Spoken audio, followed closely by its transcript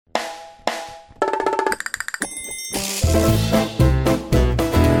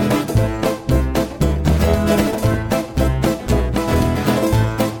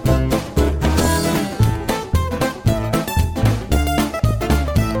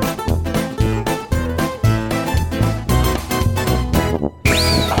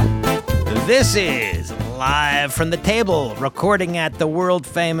This is Live from the Table, recording at the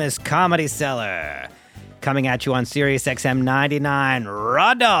world-famous Comedy Cellar. Coming at you on Sirius XM 99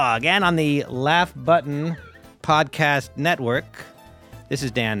 Raw Dog and on the Laugh Button Podcast Network. This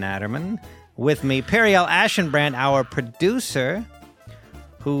is Dan Naturman. With me, Periel Aschenbrand, our producer,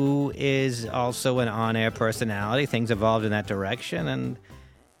 who is also an on-air personality. Things evolved in that direction, and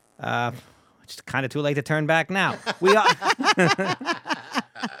it's kind of too late to turn back now.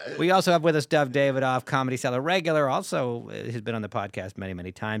 We also have with us Dov Davidoff, Comedy Cellar regular, also has been on the podcast many,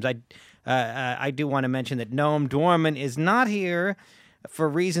 many times. I do want to mention that Noam Dworman is not here for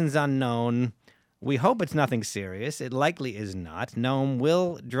reasons unknown. We hope it's nothing serious. It likely is not. Noam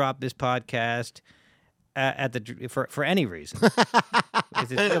will drop this podcast for any reason.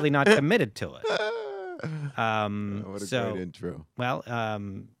 Because it's really not committed to it. What a great intro. Well,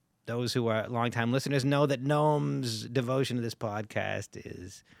 those who are longtime listeners know that Noam's devotion to this podcast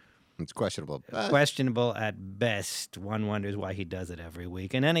is... It's questionable. Questionable at best. One wonders why he does it every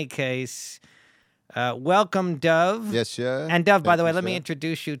week. In any case, welcome, Dov. Yes, sir. And Dov, by the way, let me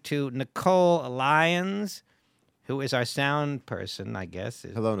introduce you to Nicole Lyons, who is our sound person, I guess.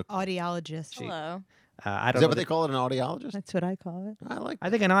 Hello, Nicole. Audiologist. Hello. I don't Is know that what they call it, an audiologist? That's what I call it. I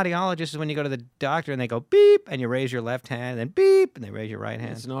think an audiologist is when you go to the doctor and they go beep, and you raise your left hand, and beep, and they raise your right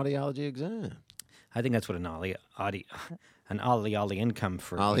hand. It's an audiology exam. I think that's what an ollie income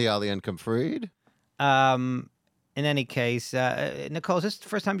for. Ollie income freed. In any case, Nicole, is this the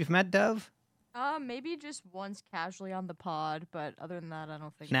first time you've met Dov? Maybe just once casually on the pod, but other than that, I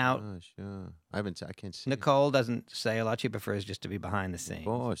don't think. Now, Sure. I can't see. Nicole doesn't say a lot. She prefers just to be behind the scenes. Of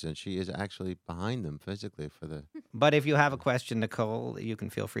course, and she is actually behind them physically for the. But if you have a question, Nicole, you can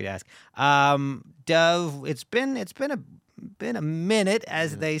feel free to ask. Dov, it's been a minute,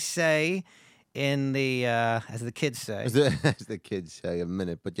 as they say, in the as the kids say. As the kids say, a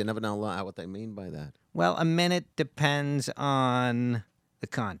minute, but you never know what they mean by that. Well, a minute depends on the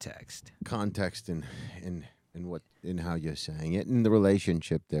context. Context in how you're saying it, and the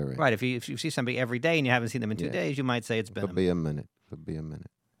relationship there is. Right. If you see somebody every day and you haven't seen them in 2 days, you might say it's been Could be a minute. Could be a minute.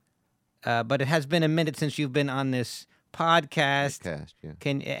 But it has been a minute since you've been on this podcast. Yeah.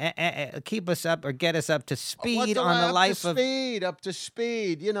 Can keep us up or get us up to speed Up on the to life of... Up to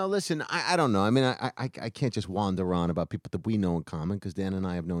speed. You know, listen, I don't know. I mean, I can't just wander on about people that we know in common, because Dan and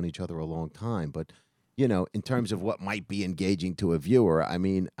I have known each other a long time. But, you know, in terms of what might be engaging to a viewer, I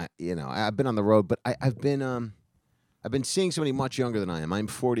mean, I've been on the road, but I've been seeing somebody much younger than I am. I'm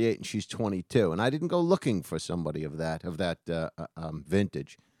 48 and she's 22, and I didn't go looking for somebody of that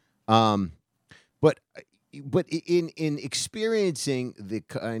vintage. But in experiencing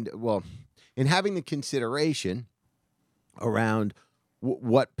in having the consideration around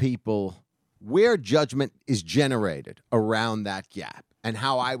where judgment is generated around that gap, and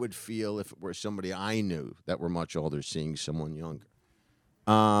how I would feel if it were somebody I knew that were much older seeing someone younger.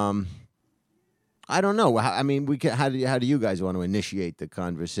 I don't know. I mean, how do you guys want to initiate the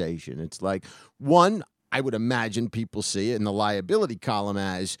conversation? It's like, one, I would imagine people see it in the liability column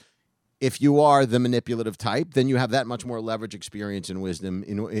as, if you are the manipulative type, then you have that much more leverage, experience, and wisdom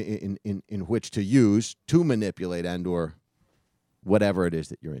in which to use to manipulate and or whatever it is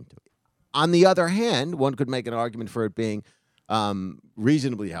that you're into. On the other hand, one could make an argument for it being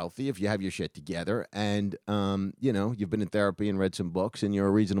reasonably healthy if you have your shit together and, you've been in therapy and read some books and you're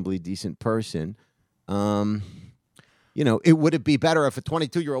a reasonably decent person. Would it be better if a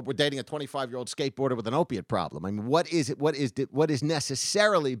 22-year-old were dating a 25-year-old skateboarder with an opiate problem? I mean, what is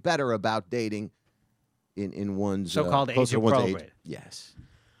necessarily better about dating in one's so-called age appropriate? Yes.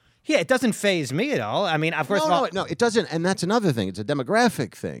 Yeah, it doesn't faze me at all. I mean, of course, no, it doesn't, and that's another thing. It's a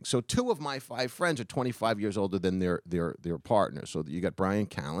demographic thing. So 2 of my 5 friends are 25 years older than their partners. So you got Brian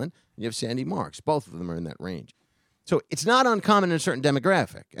Callen and you have Sandy Marks. Both of them are in that range. So it's not uncommon in a certain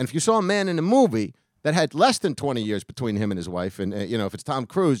demographic. And if you saw a man in a movie that had less than 20 years between him and his wife, and if it's Tom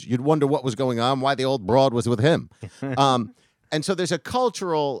Cruise, you'd wonder what was going on, why the old broad was with him. And so there's a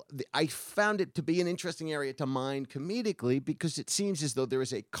cultural, I found it to be an interesting area to mine comedically, because it seems as though there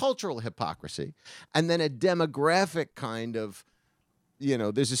is a cultural hypocrisy and then a demographic kind of,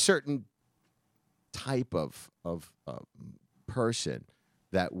 there's a certain type of person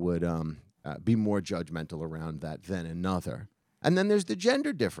that would be more judgmental around that than another. And then there's the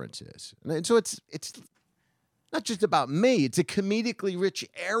gender differences. And so it's not just about me. It's a comedically rich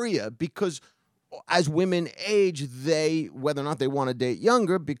area, because as women age, whether or not they want to date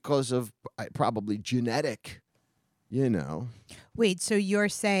younger, because of probably genetic, Wait, so you're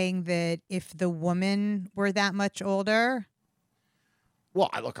saying that if the woman were that much older, Well,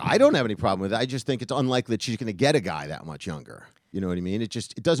 look, I don't have any problem with it. I just think it's unlikely that she's going to get a guy that much younger. You know what I mean? It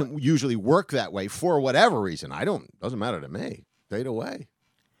doesn't usually work that way for whatever reason. Doesn't matter to me. Fade away.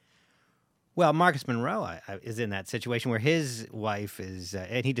 Well, Marcus Monroe is in that situation where his wife is,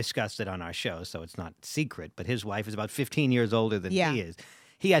 and he discussed it on our show, so it's not secret, but his wife is about 15 years older than he is.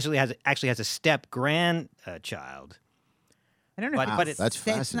 He actually has a step grandchild. I don't know. But that's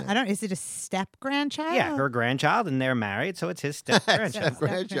fascinating. Is it a step grandchild? Yeah, her grandchild, and they're married, so it's his step grandchild.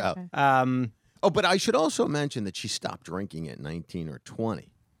 Grandchild. But I should also mention that she stopped drinking at 19 or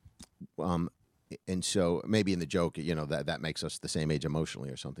 20. And so maybe in the joke, that makes us the same age emotionally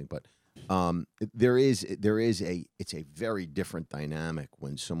or something. But it's a very different dynamic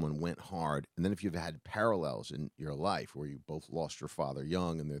when someone went hard. And then if you've had parallels in your life where you both lost your father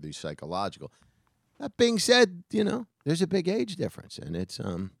young and they're these psychological. That being said, there's a big age difference. And it's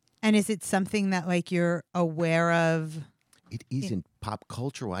And is it something that like you're aware of? It isn't pop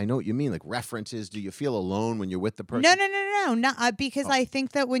culture. I know what you mean. Like references. Do you feel alone when you're with the person? No. Not because I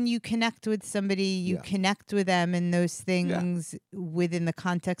think that when you connect with somebody, you connect with them, and those things within the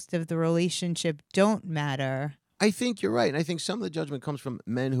context of the relationship don't matter. I think you're right. And I think some of the judgment comes from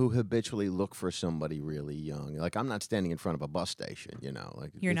men who habitually look for somebody really young. Like, I'm not standing in front of a bus station,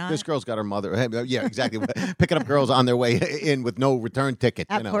 Like, You're not? This girl's got her mother. Yeah, exactly. Picking up girls on their way in with no return ticket.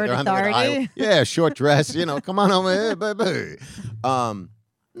 At They're Port on their way to Authority? Iowa. Yeah, short dress. Come on over here, baby. No,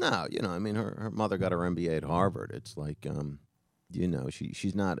 I mean, her mother got her MBA at Harvard. It's like,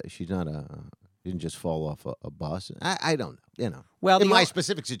 she's not didn't just fall off a bus. I don't know, Well, in my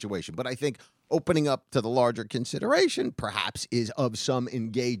specific situation. But I think opening up to the larger consideration perhaps is of some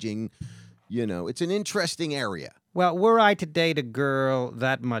engaging, it's an interesting area. Well, were I to date a girl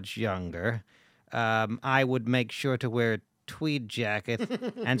that much younger, I would make sure to wear a tweed jacket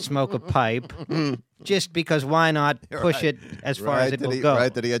and smoke a pipe, just because why not push it as far as it will go?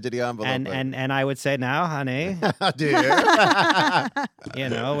 Right to the edge of the envelope. And I would say, now, honey, dear.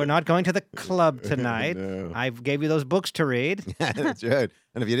 we're not going to the club tonight. No. I gave you those books to read. That's right.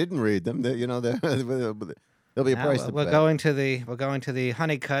 And if you didn't read them, there'll be a price to we're pay. going to the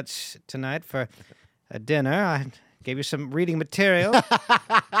Honeycutts tonight for a dinner. I gave you some reading material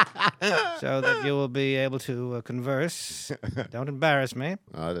so that you will be able to converse. Don't embarrass me.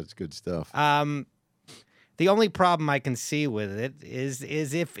 Oh, that's good stuff. The only problem I can see with it is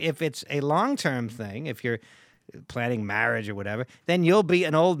if it's a long-term thing, if you're planning marriage or whatever, then you'll be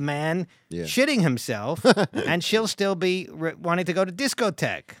an old man shitting himself, and she'll still be wanting to go to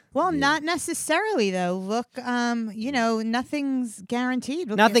discotheque. Well, not necessarily, though. Look, nothing's guaranteed.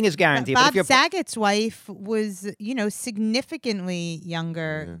 Look, Nothing is guaranteed. Bob but if Saget's wife was, significantly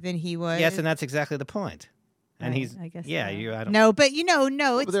younger than he was. yes, and that's exactly the point. And Right, he's I guess I don't. No, but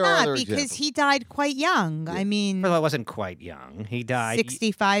no, it's there are not other because examples. he died quite young. I mean, Well, I wasn't quite young. He died.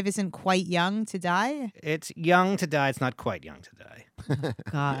 65 isn't quite young to die. It's young to die. It's not quite young to die.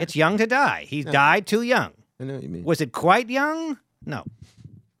 God. It's young to die. He died too young. I know what you mean. Was it quite young? No.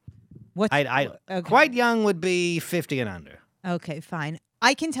 What's I okay. Quite young would be 50 and under. Okay, fine.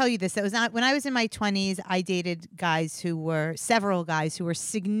 I can tell you this. That was not when I was in my 20s. I dated several guys who were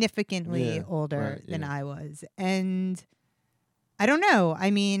significantly older than I was. And I don't know. I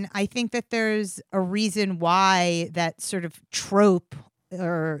mean, I think that there's a reason why that sort of trope,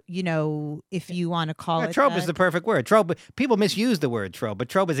 or, if you want to call it Trope that. is the perfect word. Trope. People misuse the word trope, but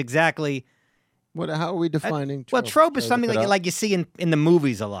trope is exactly. How are we defining trope? Well, trope is Look something it up. like you see in the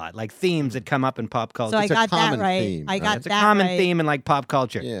movies a lot, like themes that come up in pop culture. So I It's a got that common right. theme, I right? got It's a that common right. theme in like pop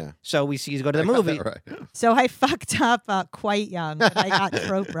culture. Yeah. So you go to the I got movie. that right. So I fucked up quite young, but I got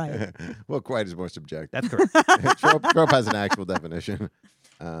trope right. Well, quite is more subjective. That's correct. trope has an actual definition.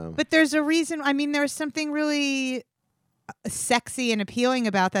 But there's a reason. I mean, there's something really sexy and appealing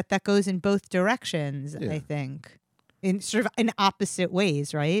about that goes in both directions, Yeah. I think. In sort of in opposite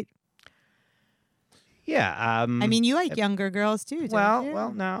ways, right? Yeah. I mean, you like younger girls too, don't you?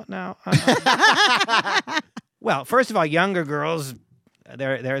 No. Well, first of all, younger girls,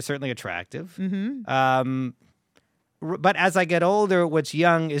 they're certainly attractive. Mm-hmm. But as I get older, what's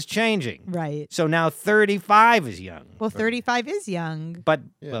young is changing. Right. So now 35 is young. Well, 35 is young. But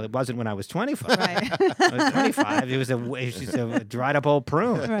well, it wasn't when I was 25. Right. I was 25. It was just a dried up old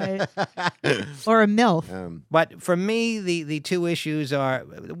prune. Right. Or a MILF. But for me, the two issues are,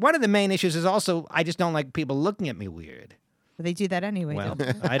 one of the main issues is also I just don't like people looking at me weird. They do that anyway. Well,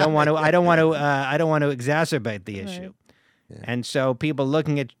 don't they? I don't want to exacerbate the issue. Yeah. And so people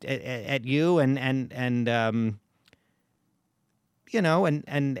looking at you and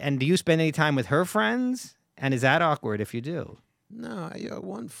do you spend any time with her friends? And is that awkward if you do? No,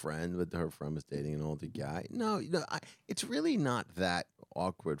 one friend with her friend was dating an older guy. No, it's really not that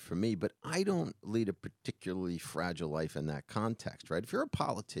awkward for me, but I don't lead a particularly fragile life in that context, right? If you're a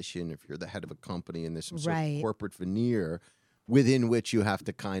politician, if you're the head of a company and there's some sort of corporate veneer within which you have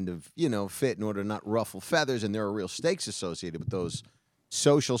to kind of, fit in order to not ruffle feathers, and there are real stakes associated with those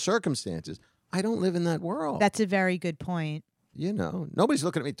social circumstances, I don't live in that world. That's a very good point. Nobody's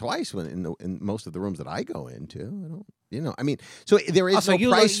looking at me twice in most of the rooms that I go into. So there is Also, no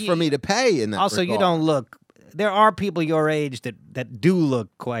price for me to pay in that Also, you regard. don't look. There are people your age that do look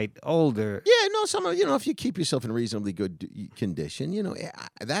quite older. Yeah, no, some of if you keep yourself in reasonably good condition,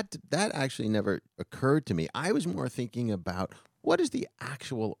 that actually never occurred to me. I was more thinking about what is the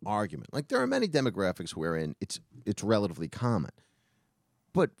actual argument. Like there are many demographics wherein it's relatively common,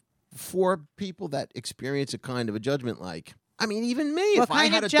 but for people that experience a kind of a judgment, like even me, if I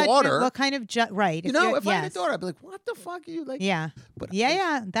had a daughter, what kind of right? If I had a daughter, I'd be like, "What the fuck are you like?" Yeah, but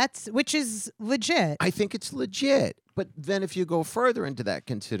that's which is legit. I think it's legit. But then if you go further into that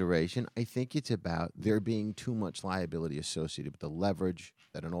consideration, I think it's about there being too much liability associated with the leverage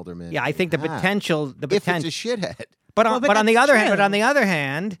that an older man. Yeah, I think the potential. If it's a shithead. But on the other true.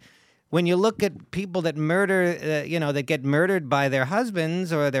 hand, when you look at people that murder, that get murdered by their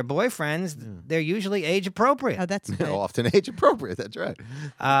husbands or their boyfriends, they're usually age appropriate. Oh, that's good. Often age appropriate. That's right.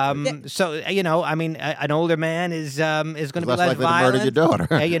 So an older man is going to be less likely violent. to murder your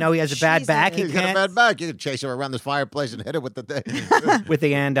daughter. He has a bad back. He He's got a can't bad back. You can chase her around this fireplace and hit her with the thing. with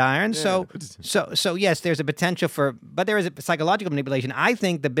the andiron. So yes, there's a potential but there is a psychological manipulation. I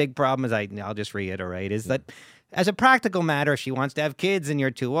think the big problem is I'll just reiterate is that. As a practical matter, if she wants to have kids and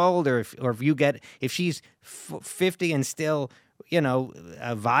you're too old, or if she's 50 and still,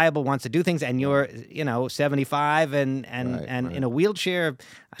 viable, wants to do things, and you're, 75 and in a wheelchair,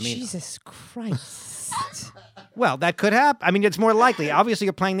 Jesus Christ. Well, that could happen. It's more likely. Obviously,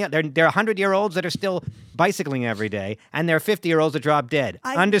 you're playing there are 100-year-olds that are still bicycling every day, and there are 50-year-olds that drop dead.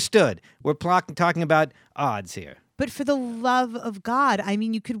 Understood. We're talking about odds here. But for the love of God,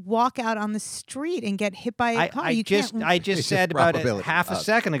 you could walk out on the street and get hit by a car. I just said about half a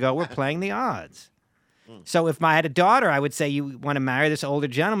second ago, we're playing the odds. So if I had a daughter, I would say you want to marry this older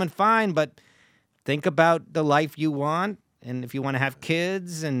gentleman, fine, but think about the life you want, and if you want to have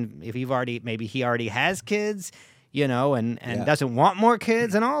kids, and if maybe he already has kids, and doesn't want more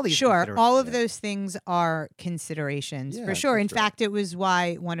kids, and all these. Sure, all of those things are considerations for sure. In fact, it was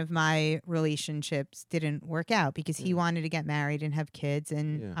why one of my relationships didn't work out because he wanted to get married and have kids,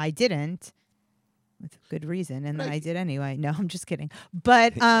 and I didn't, with good reason. And then I did anyway. No, I'm just kidding.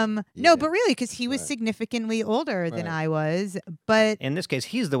 But no, but really, because he was significantly older than I was. But in this case,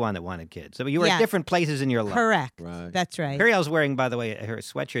 he's the one that wanted kids. So you were at different places in your life. Correct. Right. That's right. Periel's wearing, by the way, her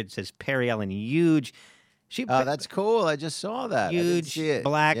sweatshirt says Periel in huge. That's cool. I just saw that. Huge I didn't see it.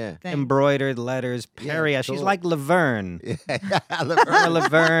 black embroidered letters. Periel. Cool. She's like Laverne. Laverne.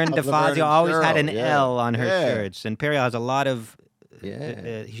 Laverne DeFazio always had an Cheryl, L on her shirts, and Periel has a lot of.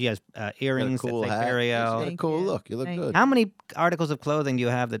 She has earrings cool that say hat. Periel. She's got a cool look. You look good. How many articles of clothing do you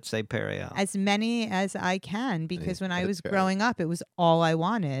have that say Periel? As many as I can, because when I was growing up, it was all I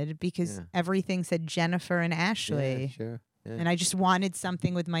wanted because everything said Jennifer and Ashley. Yeah, sure. Yeah. And I just wanted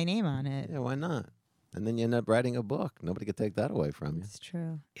something with my name on it. Yeah, why not? And then you end up writing a book. Nobody could take that away from you. It's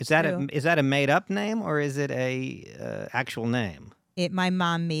true. Is that a made up name or is it a actual name? My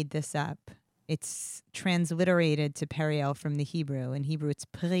mom made this up. It's transliterated to Periel from the Hebrew. In Hebrew, it's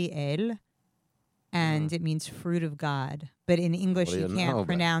Periel, and it means fruit of God. But in English, you can't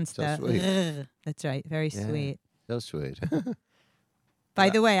pronounce the. Sweet. That's right. Very sweet. So sweet. By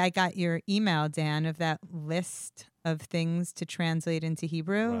the way, I got your email, Dan, of that list of things to translate into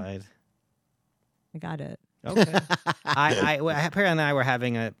Hebrew. Right. I got it. Okay. Periel and I were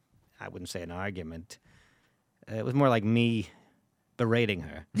having I wouldn't say an argument. It was more like me berating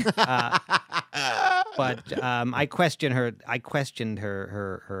her. But I questioned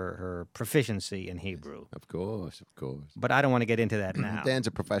her proficiency in Hebrew. Of course. But I don't want to get into that now. Dan's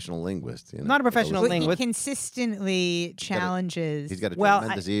a professional linguist. Not a professional linguist. He consistently challenges. He's got a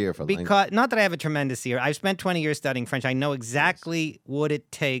tremendous ear for language. Not that I have a tremendous ear. I've spent 20 years studying French. I know exactly what it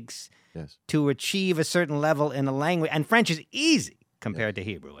takes to achieve a certain level in a language. And French is easy compared to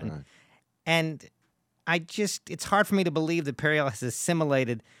Hebrew. And it's hard for me to believe that Periel has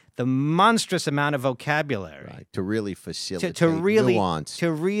assimilated the monstrous amount of vocabulary to really facilitate nuance, to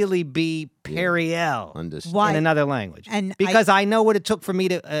really be Periel in another language. And because I know what it took for me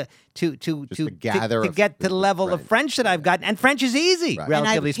to get to the level of French that I've gotten, and French is easy,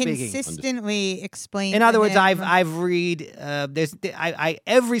 relatively speaking. And I've consistently explained. In other words, I've read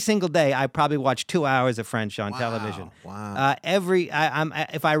every single day. I probably watch 2 hours of French on television. Wow.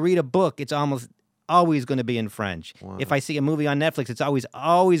 If I read a book, it's almost always going to be in French. Wow. If I see a movie on Netflix, it's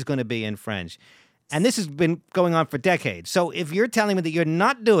always going to be in French. And this has been going on for decades. So if you're telling me that you're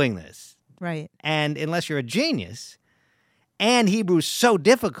not doing this, Right. and unless you're a genius, and Hebrew's so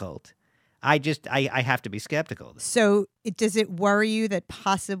difficult, I have to be skeptical. So does it worry you that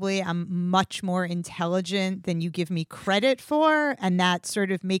possibly I'm much more intelligent than you give me credit for, and that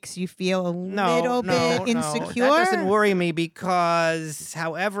sort of makes you feel a little bit insecure? That doesn't worry me because,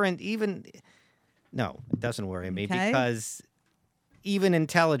 however, it doesn't worry me because even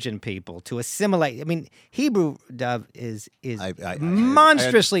intelligent people to assimilate. I mean, Hebrew, Dov, is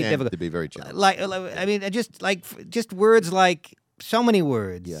monstrously I difficult. to be very generous. Just words like so many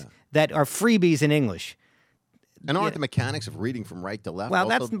words that are freebies in English. And aren't the mechanics of reading from right to left? Well,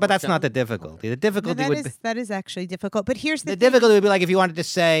 that's not the difficulty. The difficulty that is actually difficult. But here's the thing. difficulty would be like if you wanted to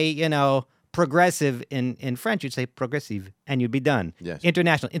say, progressive in French, you'd say progressive, and you'd be done. Yes.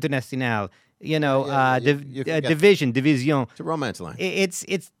 International, international. You Division. It's a romance line. It's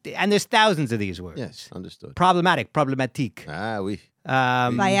and there's thousands of these words. Yes, understood. Problematic, problematique. Oui.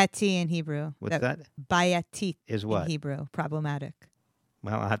 Bayati in Hebrew. What's that? Bayati is what? In Hebrew. Problematic.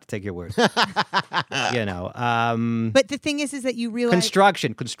 Well, I'll have to take your word. But the thing is that you realize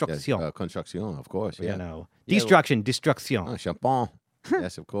construction. Yes, construction, of course. Yeah. Destruction, destruction. Oh, champagne.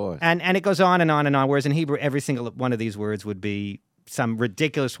 Yes, of course. And it goes on and on and on. Whereas in Hebrew, every single one of these words would be some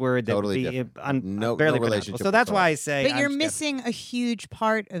ridiculous word that Totally would be no barely relationship pronounceable. So that's at all. why I say. But you're missing a huge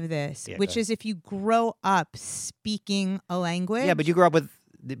part of this, which is if you grow up speaking a language. Yeah, but you grew up with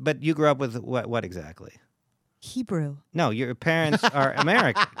what exactly? Hebrew. No, your parents are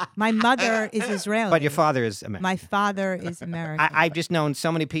American. My mother is Israeli. But your father is American. My father is American. I've just known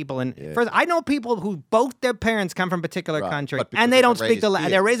so many people, first, I know people who both their parents come from a particular country, but and they don't speak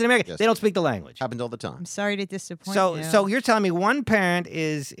they're raised in America. Yes. They don't speak the language. Happens all the time. I'm sorry to disappoint you. So you're telling me one parent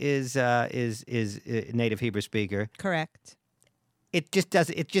is a native Hebrew speaker. Correct. It just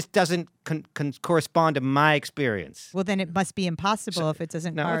doesn't correspond to my experience. Well, then it must be impossible if it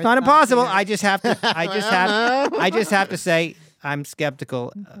doesn't. No, it's not impossible. I just have to say I'm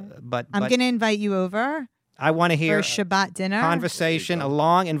skeptical. But I'm going to invite you over. I want to hear for Shabbat dinner. A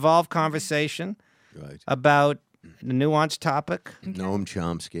long, involved conversation about the nuanced topic. Noam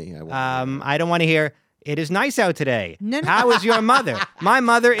Chomsky. I don't want to hear. It is nice out today. No. How is your mother? My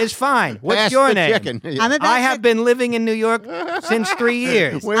mother is fine. What's Pass your the name? chicken. Yeah. I have been living in New York since 3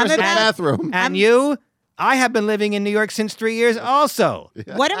 years. Where's the bathroom? And you? I have been living in New York since 3 years also.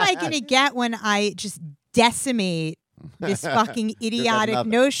 What am I going to get when I just decimate this fucking idiotic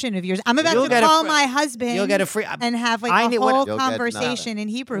notion of yours? I'm about to call my husband you'll get a free, and have like a whole conversation in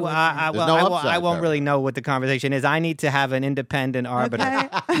Hebrew. Well, with him. I won't really know what the conversation is. I need to have an independent arbiter.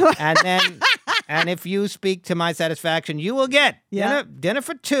 Okay. And if you speak to my satisfaction, you will get dinner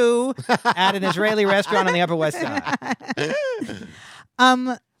for two at an Israeli restaurant on the Upper West Side.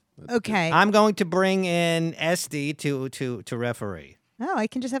 Okay. I'm going to bring in Esty to referee. Oh, I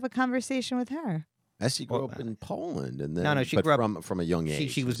can just have a conversation with her. Esty grew up in Poland, and then no, she grew up from a young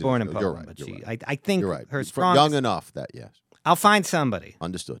age. She was born in Poland, You're right, but you're right. I think You're right. her strong young enough that yes. I'll find somebody.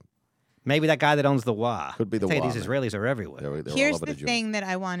 Understood. Maybe that guy that owns the WA. Could be the WA. WA. These Israelis are everywhere. They're Here's all over the Jew. thing that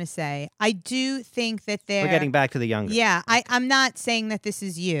I want to say. I do think that We're getting back to the younger. Yeah, I'm not saying that this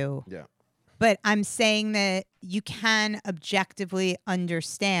is you. Yeah. But I'm saying that you can objectively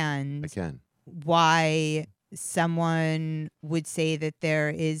understand I can. why someone would say that there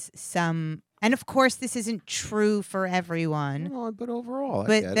is some, and of course this isn't true for everyone. No, but overall,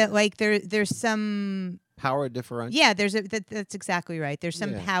 but that like there's some power differential. Yeah, that's exactly right. There's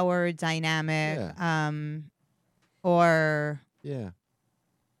some power dynamic, or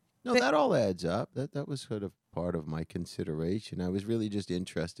No, that all adds up. That was sort of part of my consideration. I was really just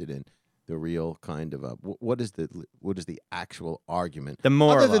interested in the real kind of what is the actual argument? The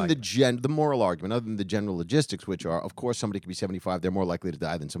moral other than the moral argument, other than the general logistics, which are, of course, somebody could be 75, they're more likely to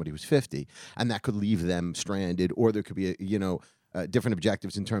die than somebody who's 50, and that could leave them stranded, or there could be different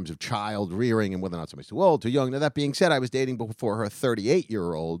objectives in terms of child rearing and whether or not somebody's too old, too young. Now, that being said, I was dating before her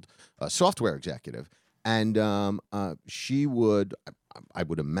 38-year-old software executive, and she would, I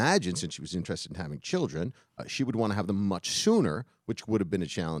would imagine, since she was interested in having children, she would want to have them much sooner, which would have been a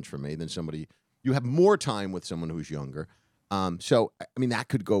challenge for me than somebody. You have more time with someone who's younger. So, I mean, that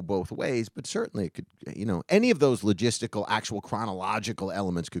could go both ways, but certainly it could, any of those logistical, actual chronological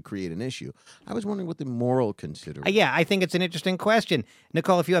elements could create an issue. I was wondering what the moral consideration. Yeah, I think it's an interesting question.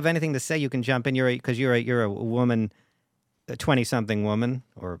 Nicole, if you have anything to say, you can jump in. Because you're a woman, a 20-something woman,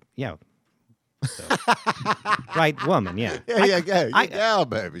 or, So, right, woman, yeah. Yeah,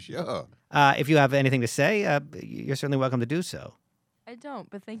 baby, sure. If you have anything to say, you're certainly welcome to do so. I don't,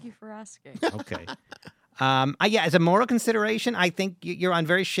 but thank you for asking. Okay. Yeah, as a moral consideration, I think you're on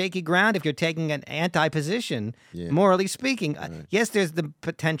very shaky ground if you're taking an anti-position, morally speaking. Yes, there's the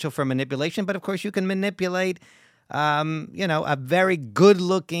potential for manipulation, but of course you can manipulate, a very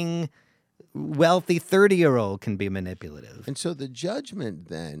good-looking, wealthy 30-year-old can be manipulative. And so the judgment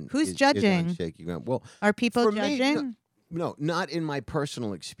then Who's is judging? on shaky ground. Well, Are people for me, judging? no, not in my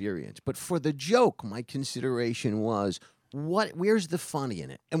personal experience, but for the joke, my consideration was, where's the funny in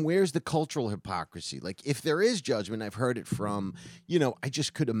it, and where's the cultural hypocrisy? Like, if there is judgment, I've heard it from, I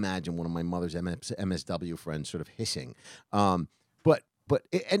just could imagine one of my mother's MSW friends sort of hissing, and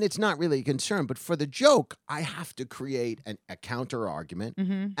it's not really a concern. But for the joke, I have to create a counter argument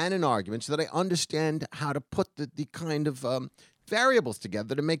and an argument so that I understand how to put the kind of variables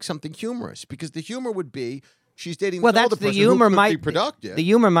together to make something humorous. Because the humor would be, she's dating this older person who could be productive. The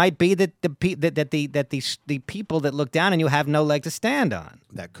humor might be that the people that look down on you have no leg to stand on.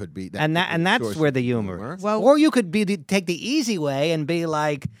 That could be, that's where the humor. Well, or you could take the easy way and be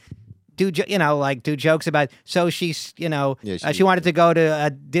like, do jokes about. So she's she wanted to go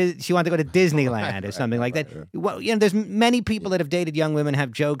to Disneyland or something like that. Right. Well, there's many people that have dated young women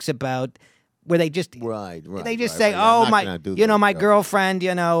have jokes about. Where they just they just say, "Oh my, my girlfriend,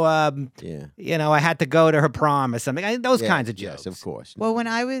 I had to go to her prom or something." Those kinds of jokes. Yes, of course. Well, when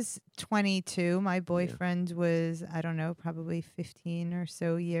I was 22, my boyfriend was, I don't know, probably 15 or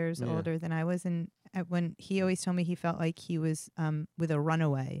so years older than I was, and when he always told me he felt like he was with a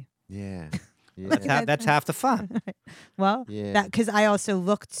runaway. Yeah. That's half the fun. Well, because I also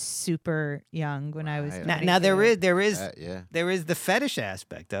looked super young when I was. Now there is the fetish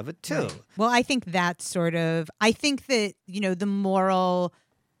aspect of it too. Right. Well, I think that's I think that the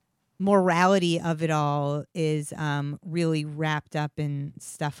morality of it all is really wrapped up in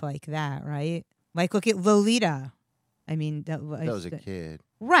stuff like that, right? Like, look at Lolita. I mean, that was a kid.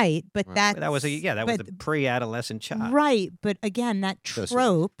 Right, but that was a pre-adolescent child. Right, but again, that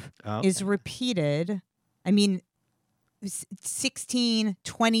trope is repeated. I mean, 16,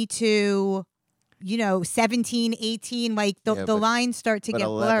 22, 17, 18, like the lines start to get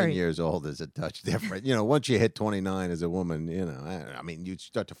 11 blurry. 11 years old is a touch different. Once you hit 29 as a woman, I mean, you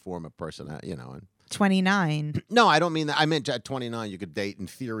start to form a personality, and 29. No, I don't mean that. I meant at 29, you could date, in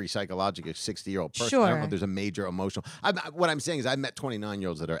theory, psychologically, a 60-year-old person. Sure. I don't know if there's a major emotional. What I'm saying is I've met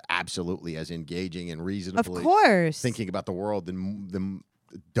 29-year-olds that are absolutely as engaging and reasonably Of course. thinking about the world than the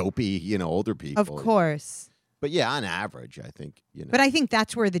dopey, older people. Of course. But yeah, on average, I think, But I think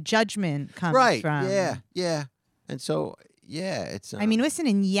that's where the judgment comes from. Yeah. And so, it's... I mean, listen,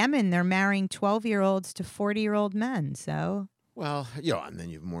 in Yemen, they're marrying 12-year-olds to 40-year-old men, so... Well, and then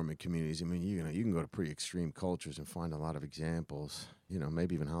you have Mormon communities. I mean, you can go to pretty extreme cultures and find a lot of examples.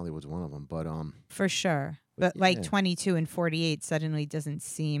 Maybe even Hollywood's one of them. But for sure. But like 22 and 48 suddenly doesn't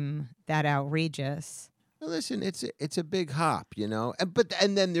seem that outrageous. Well, listen, it's a big hop,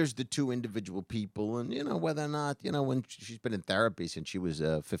 and then there's the two individual people, and whether or not when she's been in therapy since she was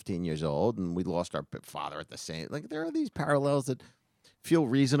 15 years old, and we lost our father at the same. Like, there are these parallels that feel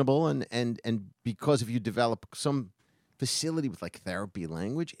reasonable, and because if you develop some facility with like therapy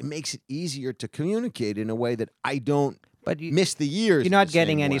language, it makes it easier to communicate in a way that I don't miss the years. You're not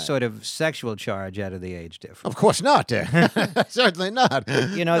getting any sort of sexual charge out of the age difference. Of course not. Certainly not.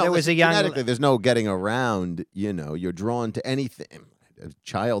 There was a young... Genetically, there's no getting around, you're drawn to anything.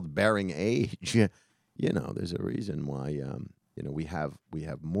 Childbearing age, there's a reason why, we have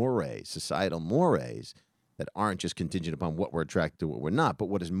mores, societal mores that aren't just contingent upon what we're attracted to, what we're not, but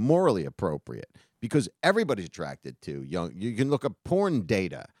what is morally appropriate. Because everybody's attracted to young. You can look up porn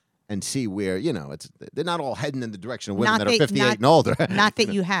data and see where, they're not all heading in the direction of women that are 58 and older. Not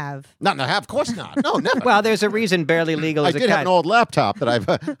that you have. Not that I have, of course not. No, never. Well, there's a reason Barely Legal is I did have an old laptop that I've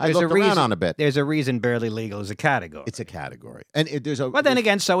looked around on a bit. There's a reason Barely Legal is a category. It's a category. And But then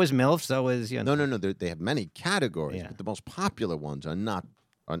again, so is MILF, so is, No. They have many categories, but the most popular ones are not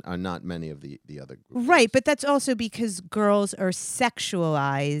many of the other groups. Right, but that's also because girls are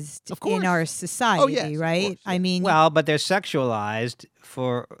sexualized in our society, right? Course, yeah. I mean, but they're sexualized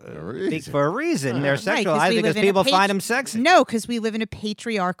for a reason. They're sexualized right, because people find them sexy. No, because we live in a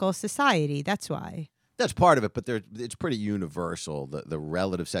patriarchal society. That's why. That's part of it, but it's pretty universal, the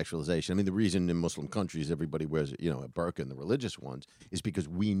relative sexualization. I mean, the reason in Muslim countries everybody wears, a burqa, in the religious ones, is because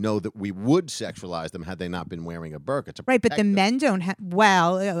we know that we would sexualize them had they not been wearing a burqa. Right, but the men don't have,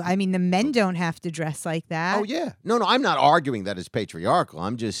 the men don't have to dress like that. Oh, yeah. No, I'm not arguing that it's patriarchal.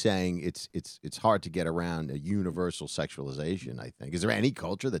 I'm just saying it's hard to get around a universal sexualization, I think. Is there any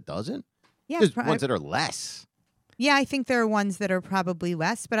culture that doesn't? Yeah. There's ones that are less. Yeah, I think there are ones that are probably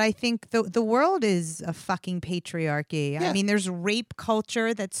less, but I think the world is a fucking patriarchy. Yeah. I mean, there's rape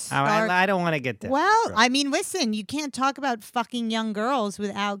culture that's I don't want to get that. Well, I mean, listen, you can't talk about fucking young girls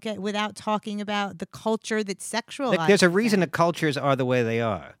without talking about the culture that's sexualized. Look, there's a reason the cultures are the way they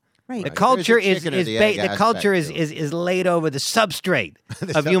are. Right. The Right. culture There's a is chicken or the egg the culture aspect to is laid over the substrate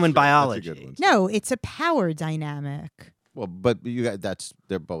The of human substrate, that's a biology. good one. No, it's a power dynamic. Well, but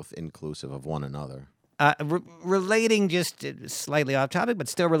they're both inclusive of one another. Relating just slightly off topic, but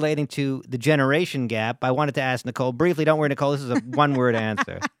still relating to the generation gap, I wanted to ask Nicole briefly. Don't worry, Nicole, this is a one-word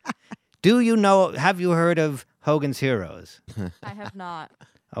answer. Have you heard of Hogan's Heroes? I have not.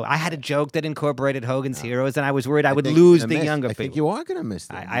 Oh, I had a joke that incorporated Hogan's Heroes, and I was worried I would lose the younger I people. think you are going to miss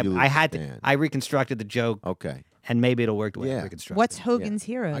them. I reconstructed the joke, Okay. and maybe it'll work the way I Yeah. reconstructed. What's Hogan's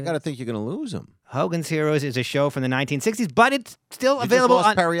Heroes? I got to think you're going to lose them. Hogan's Heroes is a show from the 1960s, but it's still available on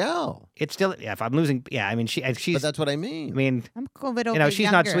on. Periel. It's still, yeah. If I'm losing, yeah. I mean, she's. But that's what I mean. I mean, I'm a little bit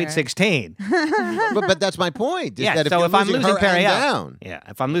she's not younger. sweet 16. but that's my point. Is Yeah. that So you're if I'm losing her and Periel, down, yeah.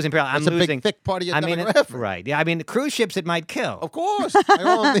 If I'm losing Periel, I'm that's a losing. big, thick part of your I mean, demographic. right? Yeah. I mean, cruise ships it might kill. Of course, by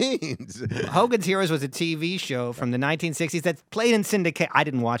all means. Hogan's Heroes was a TV show from the 1960s that played in syndication. I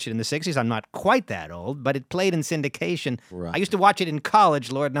didn't watch it in the 60s. I'm not quite that old, but it played in syndication. Right. I used to watch it in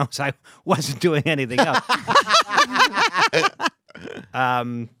college. Lord knows I wasn't doing anything else.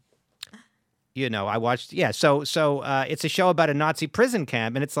 I watched. Yeah. So it's a show about a Nazi prison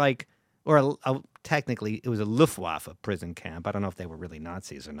camp, and it's like, or technically, it was a Luftwaffe prison camp. I don't know if they were really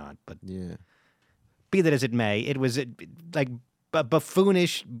Nazis or not, but Yeah. be that as it may, it was like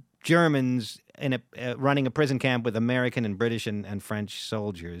buffoonish Germans running a prison camp with American and British and French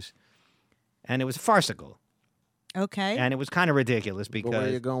soldiers, and it was farcical, Okay. and it was kind of ridiculous But where are you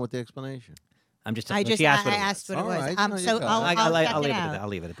because going with the explanation? I'm just. I she asked what it was. asked what it All was. right. No, you So go. I'll I'll check leave it it at out. that. I'll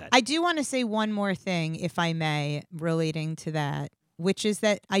leave it at that. I do want to say one more thing, if I may, relating to that, which is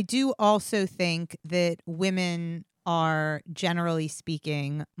that I do also think that women are, generally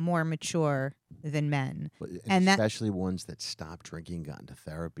speaking, more mature than men. And that- especially ones that stopped drinking, got into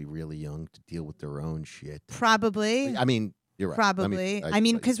therapy really young to deal with their own shit. Probably. I mean, you're right. Probably. I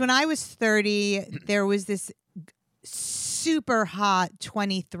mean, because when I was 30, there was this super hot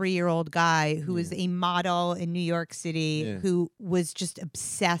 23-year-old guy who was a model in New York City who was just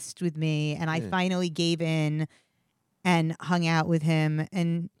obsessed with me. And I finally gave in and hung out with him.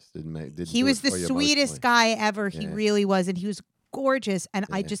 And he was the sweetest guy ever. He really was. And he was gorgeous. And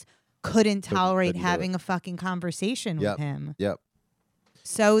I just couldn't tolerate having a fucking conversation with him. Yep.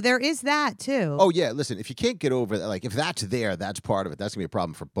 So there is that too. Oh yeah, listen, if you can't get over that, like if that's there, that's part of it. That's gonna be a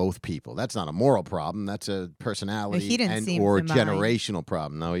problem for both people. That's not a moral problem. That's a personality He didn't seem or to mind. generational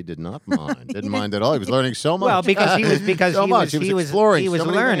problem. No, he did not mind. Didn't mind at all. He was learning so much. Well, because he was exploring. He was so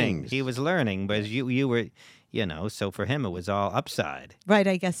many learning. things. He was learning, but you were, so for him it was all upside. Right,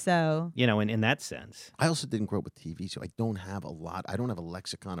 I guess so. In that sense. I also didn't grow up with TV, so I don't have a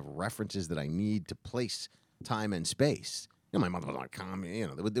lexicon of references that I need to place time and space. My mother was on comedy.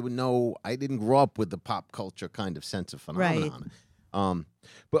 There would no. I didn't grow up with the pop culture kind of sense of phenomenon.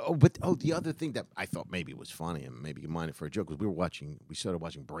 But the other thing that I thought maybe was funny and maybe you mind it for a joke was we started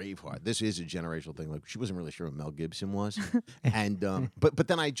watching Braveheart. This is a generational thing. Like she wasn't really sure who Mel Gibson was, and but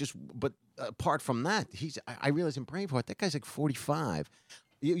then apart from that, I realized in Braveheart that guy's like 45.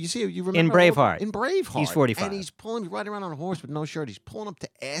 You remember In Braveheart. In Braveheart, He's 45. and he's riding around on a horse with no shirt. He's pulling up to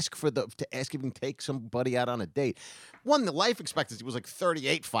ask if he can take somebody out on a date. The life expectancy was like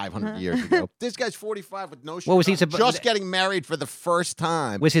 38 500 years ago. This guy's 45 with no shirt. What was he just getting married for the first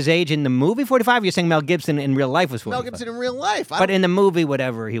time? Was his age in the movie 45? You're saying Mel Gibson in real life was 45? Mel Gibson in real life, But in the movie,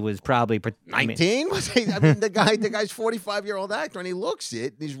 whatever, he was probably 19. Was he? I mean, the guy's 45-year-old actor, and he looks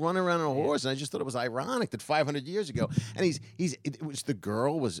it. And he's running around on a horse, and I just thought it was ironic that 500 years ago, and it was the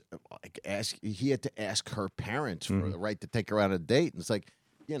girl was like he had to ask her parents for the right to take her out on a date, and it's like,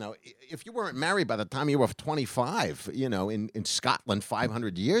 if you weren't married by the time you were 25, in Scotland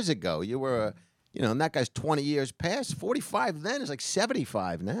 500 years ago, you were, and that guy's 20 years past. 45 then is like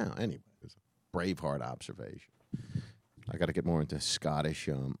 75 now. Anyway, it's a Braveheart observation. I got to get more into Scottish,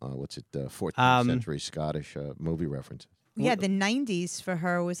 14th century Scottish movie references. Yeah, the 90s for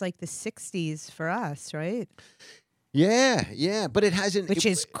her was like the 60s for us, right? Yeah, but it hasn't. Which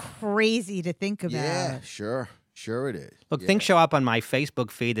is crazy to think about. Yeah, sure it is. Look, things show up on my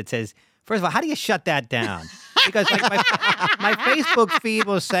Facebook feed that says, first of all, how do you shut that down? Because like my Facebook feed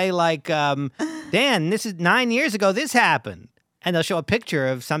will say like, Dan, this is 9 years ago, this happened. And they'll show a picture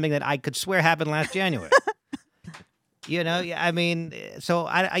of something that I could swear happened last January. I mean, so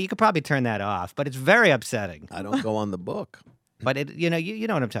you could probably turn that off, but it's very upsetting. I don't go on the book. But you know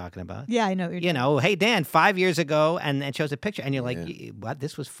what I'm talking about. Yeah, I know what you're talking Hey Dan, 5 years ago, and it shows a picture, and you're like, Yeah. what?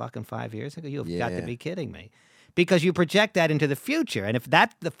 This was fucking 5 years ago? You've got to Yeah. be kidding me, because you project that into the future, and if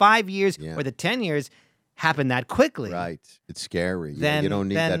that the 5 years Yeah. or the 10 years happen that quickly, Right. It's scary. Then- you don't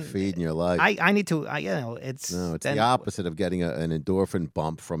need then that feed in your life. I need to. It's No, it's then- the opposite of getting an endorphin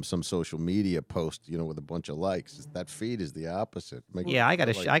bump from some social media post, with a bunch of likes. That feed is the opposite. Make Yeah, I it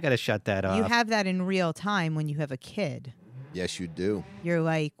gotta feel I gotta shut that off. You have that in real time when you have a kid. Yes, you do. You're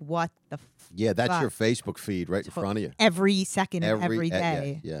like, what the Yeah, that's your fuck? Facebook feed right in front of you. Every second of every yeah,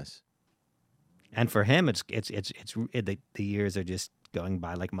 day. yes. And for him, the years are just going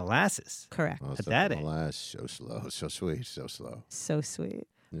by like molasses. Correct. Oh, At so that age. alas, so slow, so sweet, so slow. So sweet.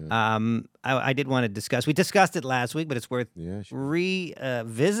 I did want to discuss. We discussed it last week, but it's worth Yeah, sure.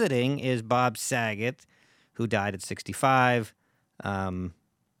 revisiting. Is Bob Saget, who died at 65.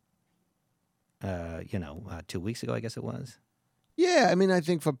 2 weeks ago, I guess it was. Yeah, I mean, I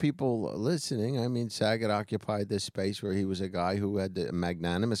think for people listening, I mean, Saget occupied this space where he was a guy who had the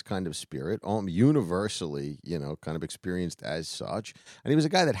magnanimous kind of spirit, universally, kind of experienced as such. And he was a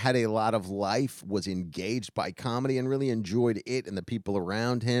guy that had a lot of life, was engaged by comedy, and really enjoyed it and the people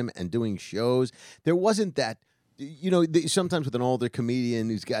around him and doing shows. There wasn't that. Sometimes with an older comedian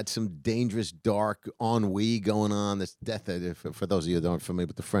who's got some dangerous, dark ennui going on. This death, for those of you that aren't familiar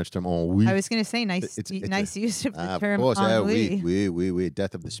with the French term ennui. I was going to say nice It's use of the of term course, ennui. we,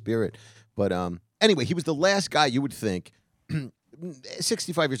 death of the spirit. But anyway, he was the last guy you would think,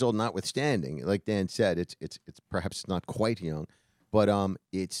 65 years old notwithstanding. Like Dan said, it's perhaps not quite young, but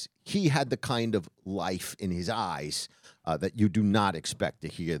he had the kind of life in his eyes that you do not expect to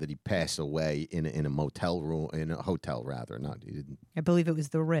hear that he passed away in a motel room, in a hotel rather. Not he didn't. I believe it was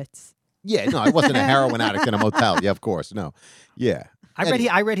the Ritz. Yeah, no, I wasn't a heroin addict in a motel. Yeah, of course, no. Yeah, I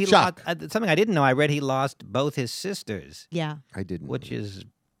read he lost shock. something I didn't know. I read he lost both his sisters, Yeah. I didn't. which is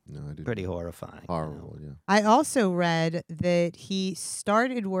no, I didn't. pretty horrifying. Horrible. Yeah. I also read that he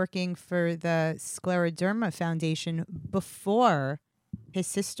started working for the Scleroderma Foundation before his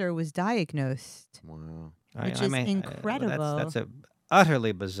sister was diagnosed. Wow. Which is incredible. That's a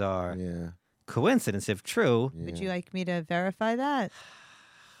utterly bizarre Yeah. coincidence, if true. Yeah. Would you like me to verify that?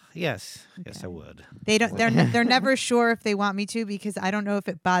 Yes, I would. They don't. They're never sure if they want me to, because I don't know if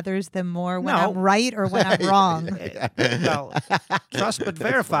it bothers them more when No. I'm right or when I'm wrong. Well, trust but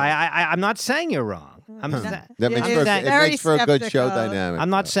verify. I'm not saying you're wrong. I'm That Yeah, makes it's for, saying- it very makes for a good show skeptical. dynamic. I'm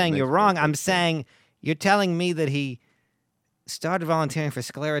not though. saying It you're makes for a wrong. good I'm show. saying you're telling me that he started volunteering for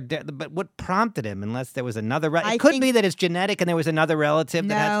scleroderma. But what prompted him? Unless there was another. I It could think- be that it's genetic and there was another relative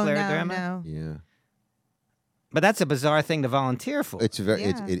that had No, scleroderma. no. Yeah. But that's a bizarre thing to volunteer for. It's very.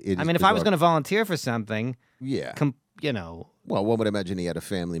 Yeah. It I is mean, if I was bizarre. going to volunteer for something, Yeah. Well, one would imagine he had a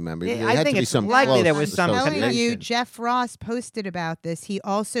family member. Yeah, There I had think to be it's some likely close there was some I'm telling you, connection. Jeff Ross posted about this. He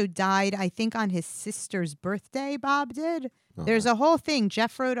also died, I think, on his sister's birthday. Bob did. Uh-huh. There's a whole thing.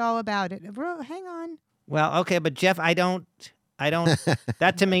 Jeff wrote all about it. Hang on. well, okay, but Jeff, I don't.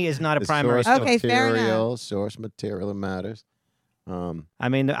 That to me is not a The primary. source Okay, fair enough. material, source material that matters. I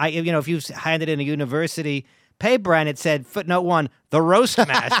mean, if you handed in a university paper and it said footnote 1, the roast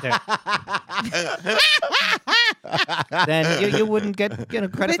master, then you wouldn't get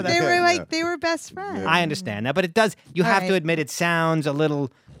credit But for they that. were like, they were best friends. I understand that, but it does. You have to right. admit it sounds a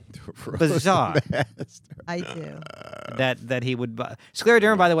little bizarre I do. that he would.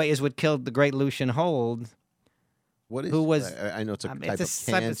 Scleroderma, by the way, is what killed the great Lucian Hold. What is? Who was- I know it's a I mean, type it's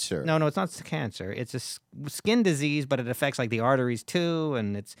of a cancer. No, it's not cancer. It's a skin disease, but it affects like the arteries too,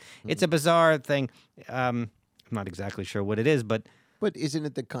 and it's a bizarre thing. I'm not exactly sure what it is, but But isn't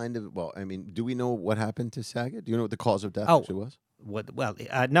it the kind of? Well, I mean, do we know what happened to Saget? Do you know what the cause of death Oh. actually was? what? Well,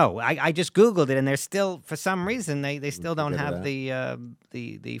 no. I just Googled it, and they're still, for some reason, they still don't figured have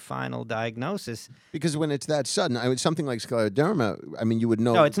the final diagnosis. Because when it's that sudden, I mean, something like scleroderma, I mean, you would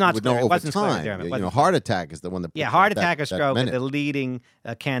know. No, it's not You would know scler- it over wasn't time. scleroderma. It You wasn't know, heart attack is the one that. Yeah, puts heart that- attack or that stroke are minute. the leading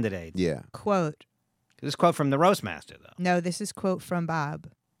candidates. Yeah. Quote. This quote from the Roastmaster, though. No, this is quote from Bob.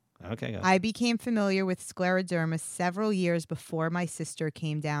 Okay, go. I became familiar with scleroderma several years before my sister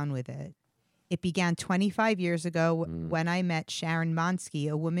came down with it. It began 25 years ago when I met Sharon Monsky,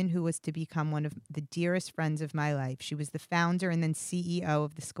 a woman who was to become one of the dearest friends of my life. She was the founder and then CEO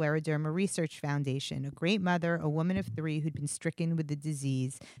of the Scleroderma Research Foundation, a great mother, a woman of 3 who'd been stricken with the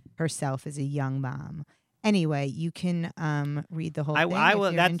disease herself as a young mom. Anyway, you can read the whole thing I will.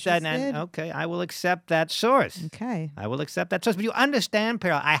 if you're That's that. interested. Okay, I will accept that source. Okay, I will accept that source. But you understand,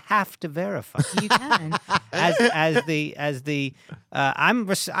 Periel, I have to verify. you can. I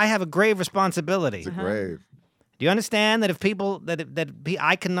have a grave responsibility. It's a grave. Do you understand that if people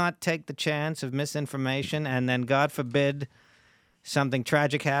I cannot take the chance of misinformation, and then God forbid something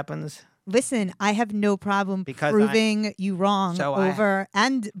tragic happens? Listen, I have no problem Because proving you wrong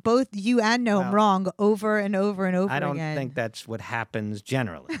and both you and Noam wrong over and over and over again. I don't think that's what happens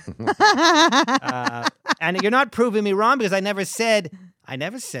generally. And you're not proving me wrong because I never said,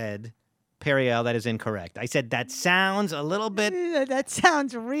 Periel, that is incorrect. I said that sounds a little bit. That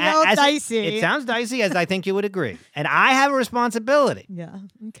sounds real dicey. It sounds dicey, as I think you would agree. And I have a responsibility. Yeah.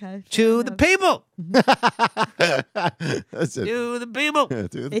 Okay. To the people. That's it. To the people.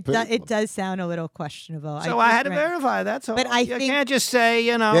 It does sound a little questionable. So I had to verify. That's all. But you can't just say,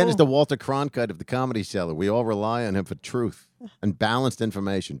 Dan is the Walter Cronkite of the Comedy Cellar. We all rely on him for truth and balanced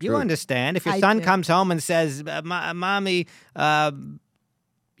information. You understand. If your son comes home and says, Mommy, I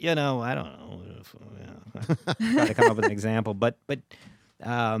don't know. Try to come up with an example, but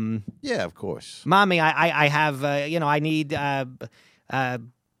yeah, of course. Mommy, I have I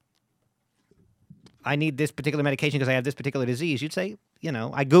need this particular medication because I have this particular disease. You'd say,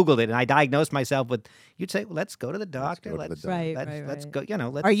 I Googled it and I diagnosed myself with. You'd say, well, let's go to the doctor. Let's go.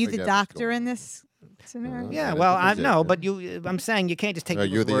 Are you the doctor in this scenario? Yeah. Well, but I'm saying you can't just take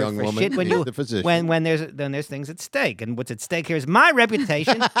you're the word young for woman. shit when the physician. when there's things at stake, and what's at stake here is my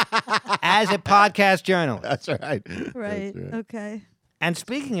reputation as a podcast journalist. That's right. Right. Okay. And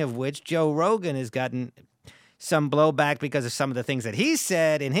speaking of which, Joe Rogan has gotten some blowback because of some of the things that he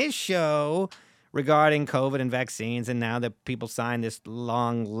said in his show regarding COVID and vaccines, and now that people signed this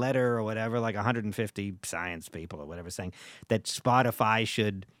long letter or whatever, like 150 science people or whatever, saying that Spotify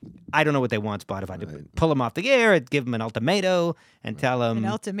should, I don't know what they want Spotify to pull them off the air, give them an ultimatum, and tell them... An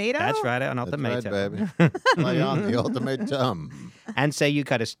ultimatum? That's right, an ultimatum. That's right, baby. Play on the ultimatum. And say you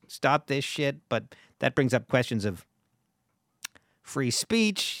got to stop this shit, but that brings up questions of free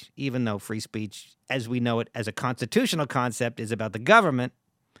speech, even though free speech, as we know it as a constitutional concept, is about the government,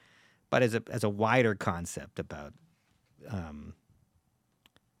 but as a wider concept about, well,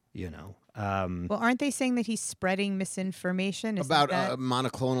 aren't they saying that he's spreading misinformation? About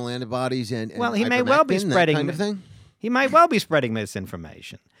monoclonal antibodies and well, he may well be spreading that kind of thing? He might well be spreading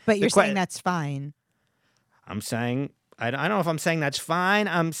misinformation. But you're saying that's fine. I'm saying, I don't know if I'm saying that's fine.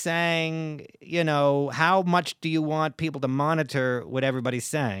 I'm saying, how much do you want people to monitor what everybody's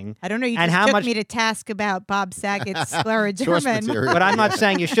saying? I don't know. You just took me to task about Bob Saget's scleroderma. But I'm not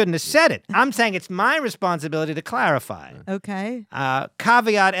saying you shouldn't have said it. I'm saying it's my responsibility to clarify. Okay.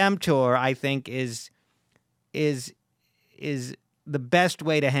 Caveat emptor, I think, is the best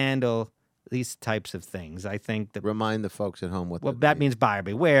way to handle these types of things. I think that remind the folks at home what. Well, that means buyer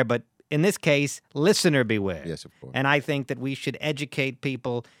beware, but in this case, listener beware. Yes, of course. And I think that we should educate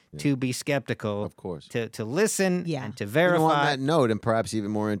people to be skeptical. Of course. To listen and to verify. On that note, and perhaps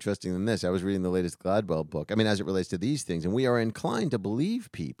even more interesting than this, I was reading the latest Gladwell book. I mean, as it relates to these things, and we are inclined to believe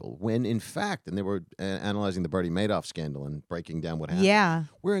people when, in fact, and they were analyzing the Bernie Madoff scandal and breaking down what happened. Yeah.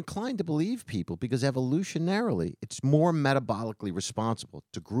 We're inclined to believe people because evolutionarily, it's more metabolically responsible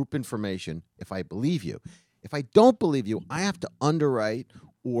to group information if I believe you. If I don't believe you, I have to underwrite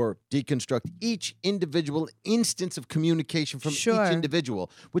or deconstruct each individual instance of communication from each individual,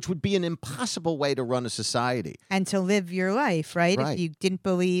 which would be an impossible way to run a society. And to live your life, right? If you didn't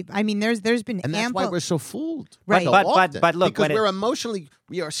believe, I mean, there's been and that's why we're so fooled. Right. But look, because we're emotionally,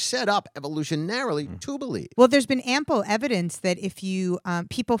 we are set up evolutionarily to believe. Well, there's been ample evidence that if you,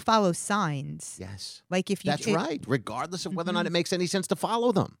 people follow signs. Yes. Like if you. That's right. Regardless of whether or not it makes any sense to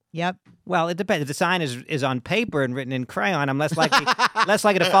follow them. Yep. Well, it depends. If the sign is on paper and written in crayon, I'm less likely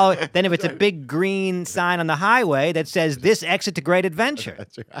to follow it than if it's a big green sign on the highway that says "This exit to great adventure."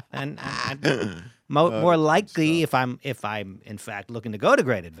 That's right. And more likely, if I'm in fact looking to go to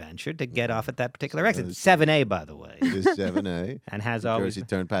great adventure, to get off at that particular exit. 7A, by the way. It is 7A. And has always Jersey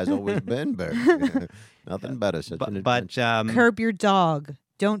Turnpike has always been better. Nothing better. But curb your dog.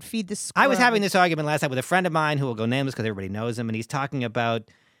 Don't feed the squirrel. I was having this argument last night with a friend of mine who will go nameless because everybody knows him, and he's talking about.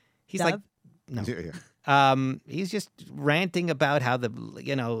 He's Dove? like, no. He's just ranting about how the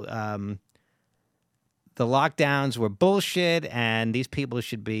lockdowns were bullshit and these people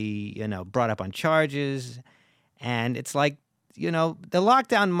should be, brought up on charges. And it's like, the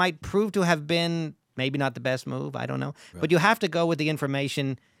lockdown might prove to have been maybe not the best move. I don't know. Right. But you have to go with the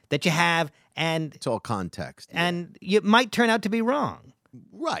information that you have. And it's all context. And you might turn out to be wrong.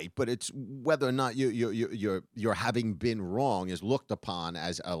 Right, but it's whether or not you're having been wrong is looked upon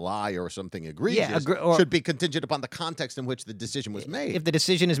as a lie or something egregious. Yeah, should be contingent upon the context in which the decision was made. If the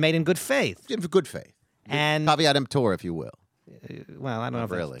decision is made in good faith. In good faith. And caveat emptor, if you will. Well, I don't know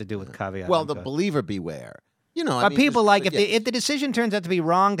if really. it has to do with caveat. Well, the believer beware. But people if the decision turns out to be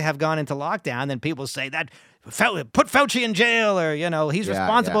wrong to have gone into lockdown, then people say that put Fauci in jail, or he's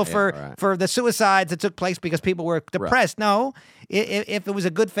responsible for the suicides that took place because people were depressed. Right. No, if it was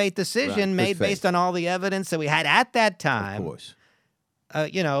a good faith decision made based on all the evidence that we had at that time, of course.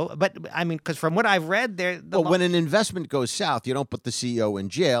 But I mean, because from what I've read, when an investment goes south, you don't put the CEO in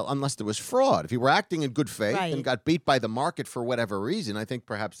jail unless there was fraud. If he were acting in good faith and got beat by the market for whatever reason, I think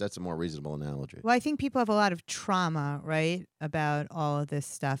perhaps that's a more reasonable analogy. Well, I think people have a lot of trauma, right, about all of this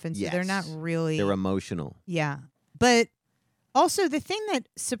stuff, and so they're not really. They're emotional. Yeah, but also the thing that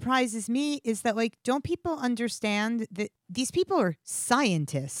surprises me is that, like, don't people understand that these people are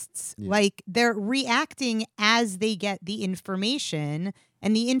scientists? Yeah. Like, they're reacting as they get the information,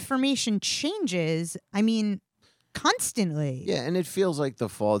 and the information changes, I mean, constantly. Yeah, and it feels like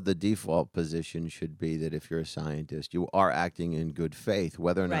the default position should be that if you're a scientist, you are acting in good faith.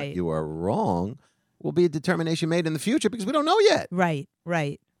 Whether or not you are wrong will be a determination made in the future because we don't know yet. Right.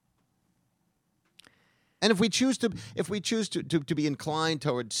 And if we choose to be inclined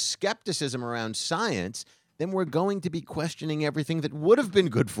towards skepticism around science, then we're going to be questioning everything that would have been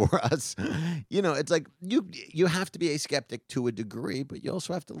good for us. It's like you have to be a skeptic to a degree, but you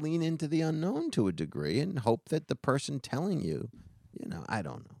also have to lean into the unknown to a degree and hope that the person telling you, I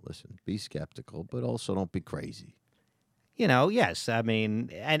don't know. Listen, be skeptical, but also don't be crazy. Yes, I mean,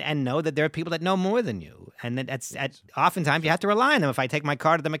 and know that there are people that know more than you, and that's oftentimes you have to rely on them. If I take my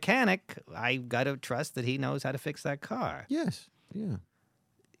car to the mechanic, I got to trust that he knows how to fix that car. Yes, yeah.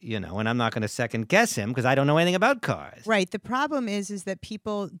 And I'm not going to second guess him because I don't know anything about cars. Right. The problem is that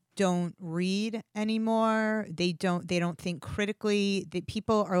people don't read anymore. They don't think critically. That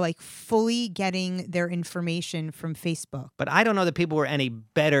people are like fully getting their information from Facebook. But I don't know that people were any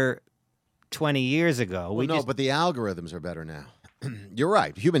better 20 years ago. Well, but the algorithms are better now. You're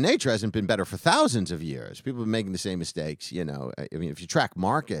right. Human nature hasn't been better for thousands of years. People have been making the same mistakes. I mean, if you track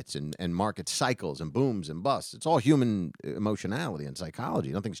markets and market cycles and booms and busts, it's all human emotionality and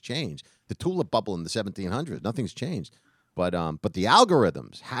psychology. Nothing's changed. The tulip bubble in the 1700s, nothing's changed. But the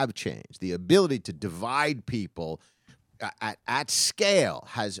algorithms have changed. The ability to divide people at scale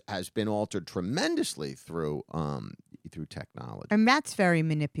has been altered tremendously through technology. And that's very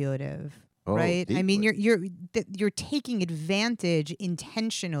manipulative. Right? Deeply. I mean, you're taking advantage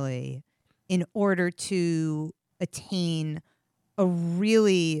intentionally in order to attain a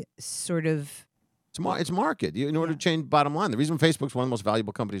really sort of... It's market. In order to change bottom line. The reason Facebook's one of the most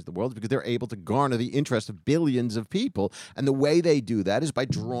valuable companies in the world is because they're able to garner the interest of billions of people. And the way they do that is by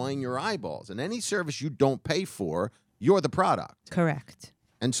drawing your eyeballs. And any service you don't pay for, you're the product. Correct.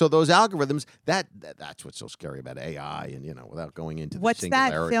 And so those algorithms, that's what's so scary about AI and, without going into the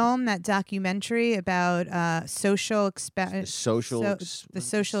singularity. What's that film, that documentary about The social experiment?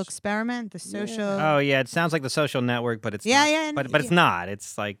 Oh, yeah, it sounds like The Social Network, but it's not. Yeah. But it's not.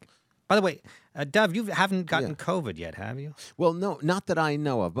 It's like, by the way, Dov, you haven't gotten COVID yet, have you? Well, no, not that I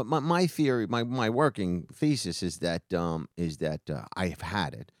know of. But my theory, my working thesis is that I have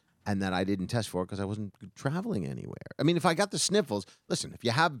had it. And that I didn't test for it because I wasn't traveling anywhere. I mean, if I got the sniffles, listen, if you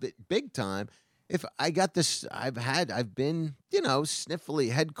have big time, if I got this, I've been,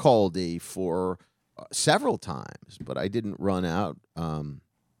 sniffly, head coldy for several times, but I didn't run out,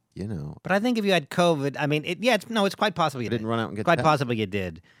 But I think if you had COVID, I mean, it's quite possible you didn't run out and get quite tested. possible you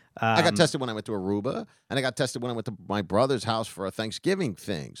did. I got tested when I went to Aruba, and I got tested when I went to my brother's house for a Thanksgiving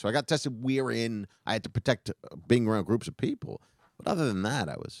thing. So I got tested I had to protect being around groups of people. But other than that,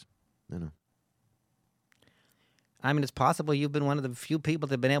 I was... I mean, it's possible you've been one of the few people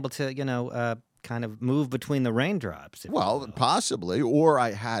that have been able to, kind of move between the raindrops. Well, possibly. Or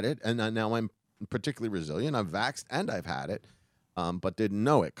I had it, and now I'm particularly resilient. I'm vaxxed, and I've had it, but didn't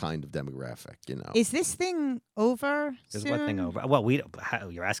know it kind of demographic, Is this thing over Is soon? what thing over? Well,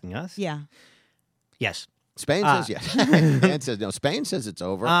 you're asking us? Yeah. Yes. Spain says yes. Dan says no. Spain says it's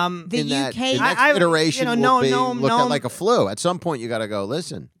over. The UK... The next iteration will be looked at like a flu. At some point, you got to go,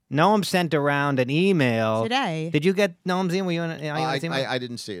 listen. Noam sent around an email today. Did you get Noam's email? Were you on his email? I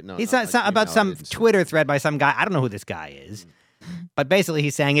didn't see it. No, he said about some Twitter thread by some guy. I don't know who this guy is, but basically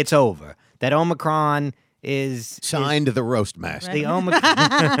he's saying it's over. That Omicron is signed the roast master. The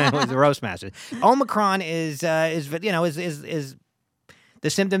Omicron was the roast master. Omicron is the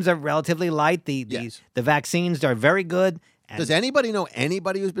symptoms are relatively light. The vaccines are very good. Does anybody know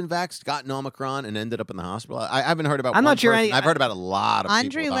anybody who's been vaxxed, gotten Omicron, and ended up in the hospital? I haven't heard about. I'm not sure. I've heard about a lot of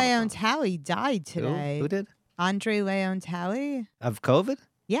Andre people. Leon Talley died today. Who did? Andre Leon Talley. Of COVID?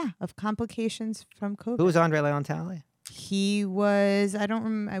 Yeah, of complications from COVID. Who was Andre Leon Talley? He was,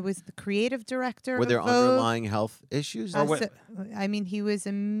 I was the creative director Were of there Vogue. underlying health issues? I mean, he was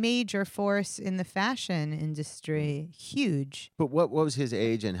a major force in the fashion industry. Huge. But what was his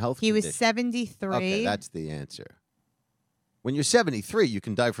age and health He was condition? 73. Okay, that's the answer. When you're 73, you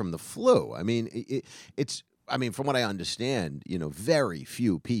can die from the flu. I mean, it's. I mean, from what I understand, very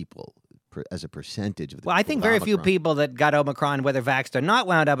few people, as a percentage of the. Well, I think very few people that got Omicron, whether vaxxed or not,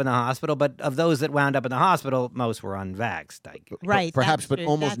 wound up in the hospital. But of those that wound up in the hospital, most were unvaxxed. Right. Perhaps, but true.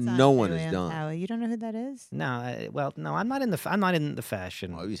 almost That's no on one Joey is and done. Howie. You don't know who that is? No, no, I'm not in the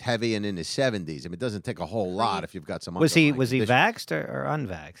fashion. Well, he's heavy and in his 70s. I mean, it doesn't take a whole lot if you've got some. Was he underlying condition. vaxxed or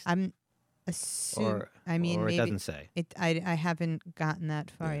unvaxxed? I'm assuming. Or maybe it doesn't say. I haven't gotten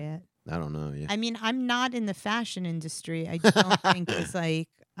that far yet. I don't know. Yeah. I mean, I'm not in the fashion industry. I just don't think it's like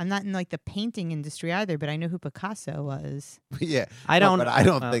I'm not in like the painting industry either. But I know who Picasso was. Yeah. I don't. But I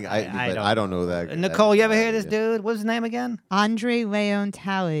don't well, think I don't know that. Nicole, you ever hear this dude? What's his name again? Andre Leon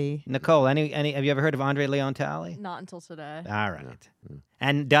Talley. Nicole, any? Have you ever heard of Andre Leon Talley? Not until today. All right.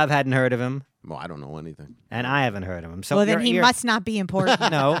 And Dove hadn't heard of him. Well, I don't know anything. And I haven't heard of him. So Well, then you're- he must not be important.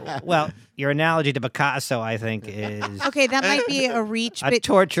 No. Well, your analogy to Picasso, I think, is Okay, that might be a reach. a But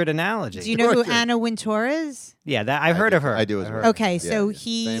tortured analogy. do you know who Tortured. Anna Wintour is? Yeah, that I've heard of her. I do as I've well. heard- Okay, Yeah, so yeah.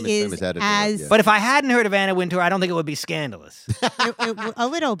 he Famous is editor, as yeah. But if I hadn't heard of Anna Wintour, I don't think it would be scandalous. a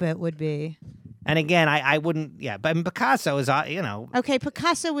little bit would be. And again, I wouldn't. Yeah, but I mean, Picasso is, Okay,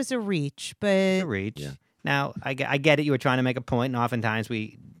 Picasso was a reach, but a reach. Yeah. Now I get it. You were trying to make a point, and oftentimes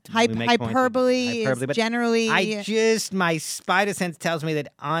we make points with hyperbole is but generally my spider sense tells me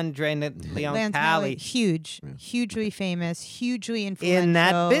that Andre Leon Leon Talley hugely famous, hugely influential in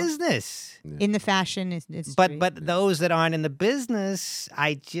that business. in the fashion industry. But those that aren't in the business,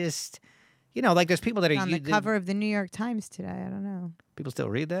 I just, like there's people that are on the cover of the New York Times today. I don't know. People still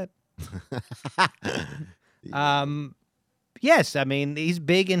read that. Yes, I mean he's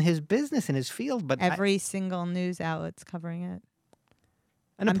big in his business in his field, but Every single news outlet's covering it.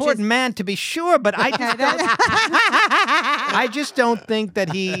 an I'm important just- man to be sure. But I just don't, I just don't think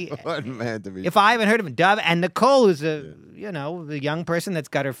that he. What man to be? If I haven't heard of him, Dove and Nicole, who's the young person that's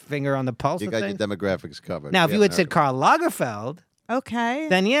got her finger on the pulse you of got your things. demographics covered. Now, if We you had haven't said Karl Lagerfeld, Okay.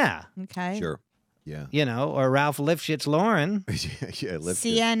 then yeah, Okay. heard of it. Sure. Yeah. or Ralph Lifshitz Lauren. Yeah. Lift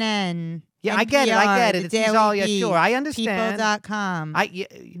it. CNN. Yeah, I get it. NPR, The The It's Daily all yeah, Beat, sure. I understand. People.com. Yeah,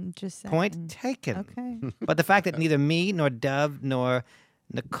 Just saying. point taken. Okay. But the fact that neither me nor Dove nor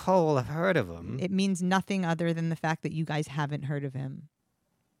Nicole have heard of him, It means nothing other than the fact that you guys haven't heard of him.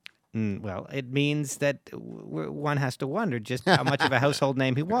 well, it means that one has to wonder just how much of a household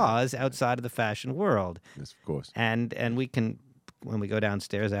name he was outside of the fashion world. Yes, of course. And we can, when we go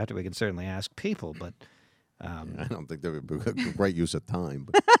downstairs after, we can certainly ask people. But I don't think there would be a great use of time.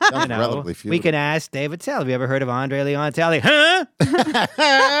 But sounds relatively few. we can ask David Tell. Have you ever heard of Andre Leon Talley? Huh?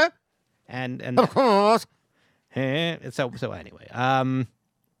 and Of course. so anyway,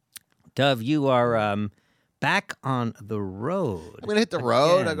 Dove, you are back on the road. I'm gonna hit the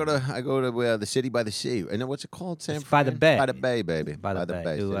road. Again. I go to the city by the sea. And then what's it called? San It's by the Fran? bay. By the bay, baby. By the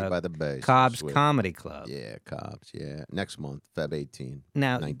bay. To, City by the bay. So Cobb's sweet. Comedy Club. Yeah, Cobb's. Yeah, next month, Feb 18.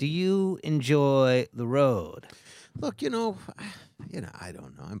 Now, 19. do you enjoy the road? Look, I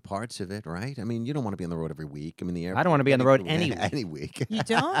don't know. I'm parts of it, right? I mean, you don't want to be on the road every week. I mean, the I don't want to be on the road any week. any week. You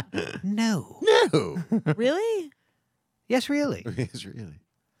don't? No. No. Really? Yes, really. Yes, really.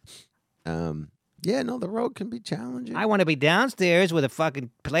 Yeah, no, the road can be challenging. I want to be downstairs with a fucking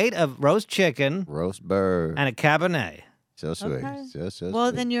plate of roast chicken Roast bird. and a Cabernet. So sweet. Okay. So Well,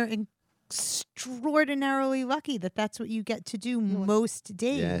 sweet. then you're extraordinarily lucky that that's what you get to do most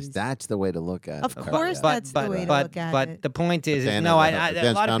days. Yes, that's the way to look at Of it. course that's the way to look at but it. the point is Dan, no, a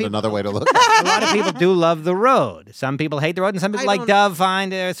Dan's lot of found people, another way to look at a lot of people do love the road. Some people hate the road, and some people I like don't- Dove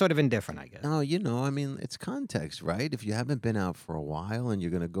find they're sort of indifferent, I guess. No, I mean, it's context, right? If you haven't been out for a while and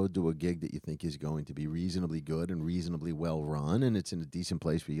you're going to go do a gig that you think is going to be reasonably good and reasonably well run, and it's in a decent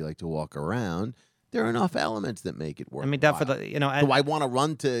place where you like to walk around, there are enough elements that make it work. I mean, Dove, for the, Do I want to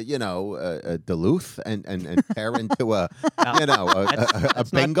run to Duluth and tear into a that's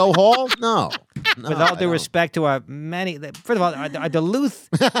not- bingo hall? No. with all due respect to our many, first of all, our Duluth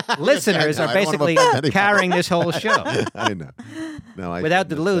listeners I are don't wanna basically offend anybody. carrying this whole show. I know. No, I Without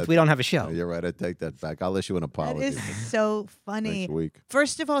shouldn't have Duluth, said we don't have a show. that. You're right. I take that back. I'll issue an That apology is so funny. next week.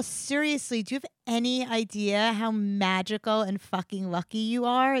 First of all, seriously, do you have any idea how magical and fucking lucky you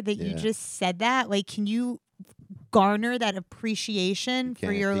are that you Yeah. just said that? Like, can you garner that appreciation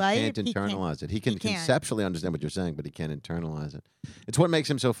for your life? He can't internalize it. He can can't. conceptually understand what you're saying, but he can't internalize it. It's what makes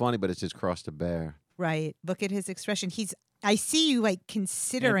him so funny, but it's his cross to bear. Right. Look at his expression. He's I see you like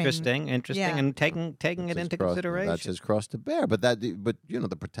considering. Interesting, Yeah. and taking it into consideration. That's his cross to bear. But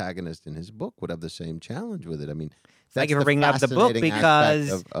the protagonist in his book would have the same challenge with it. I mean, Thank you that's for bringing up the book fascinating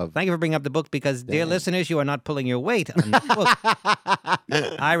aspect because thank you for bringing up the book because, dear Dan. listeners, you are not pulling your weight on this book.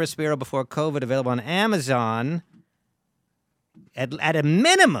 Iris Spiro Before COVID, available on Amazon. At a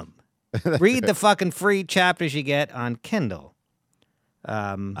minimum, read the fucking free chapters you get on Kindle.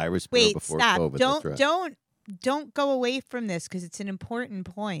 Iris Spiro Wait, before stop! COVID. that's right. Don't go away from this because it's an important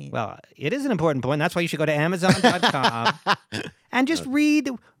point. Well, it is an important point. That's why you should go to Amazon.com and just read.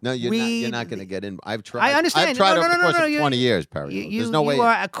 No, you're not going to get in. I've tried. I understand. I've tried No, over no, the no, course no, of 20 years, Perry. There's no way. You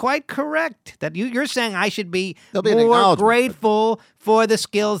are quite correct that you're saying I should be There'll be an more acknowledgement, grateful for the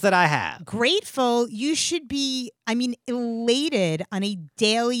skills that I have. Grateful, you should be. I mean, elated on a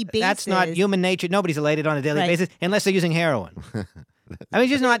daily basis. That's not human nature. Nobody's elated on a daily Right. basis unless they're using heroin. I mean, it's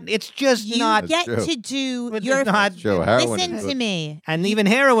just not. It's just You not. get true. to do It's your. not- Sure, heroin Listen is to good. me. And even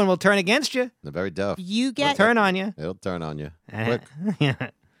heroin will turn against you. They're very tough. You get Turn on you. It'll turn on you. Uh, Quick. yeah.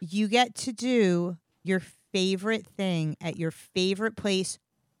 you get to do your favorite thing at your favorite place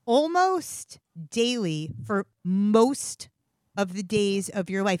almost daily for most of the days of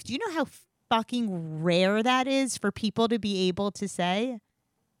your life. Do you know how fucking rare that is for people to be able to say?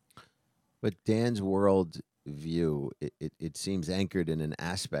 But Dan's world view, it seems anchored in an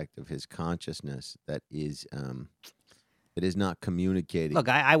aspect of his consciousness that is not communicating. Look,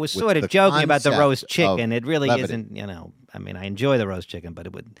 I was with sort of the joking about the concept roast of chicken. It really levity. isn't. You know, I mean, I enjoy the roast chicken, but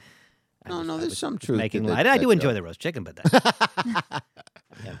it would. I There's was some truth making to that- light. I that do enjoy joke. the roast chicken, but that,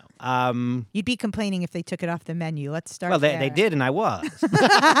 you know. You'd be complaining if they took it off the menu. Let's start Well, they there. did, and I was.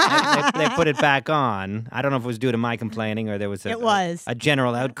 they put it back on. I don't know if it was due to my complaining or there was It was. a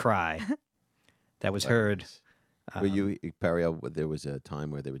general outcry that was heard. Were you, Periel, there was a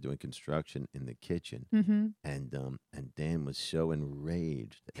time where they were doing construction in the kitchen, Mm-hmm. and Dan was so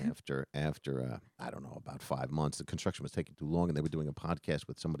enraged after I don't know, about 5 months, the construction was taking too long, and they were doing a podcast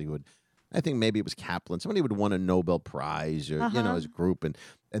with somebody who had, I think maybe it was Kaplan, somebody who had won a Nobel Prize or as a group, and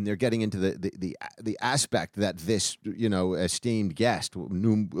they're getting into the aspect that this esteemed guest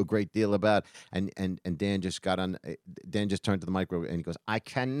knew a great deal about, and Dan just got on. Dan just turned to the micro and he goes, "I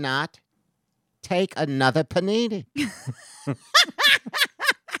cannot take another panini."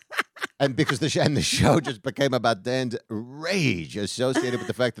 And because the show just became about Dan's rage associated with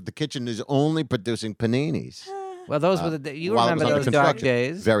the fact that the kitchen is only producing paninis. Well, those were the you while it remember was under those dark construction.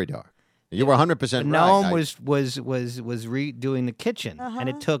 days. Very dark. You were 100% right. Gnome I- was redoing the kitchen, and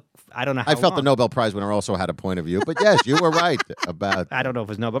it took I don't know how I felt the long. Nobel Prize winner also had a point of view, but yes, you were right about. I don't know if it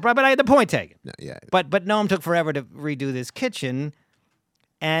was Nobel Prize, but I had the point taken. Yeah, But Gnome took forever to redo this kitchen,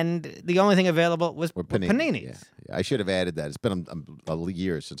 and the only thing available was or paninis. paninis. Yeah, I should have added that. It's been a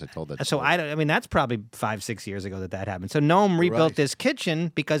year since I told that. So story. I mean that's probably 5-6 years ago that happened. So Gnome rebuilt right. this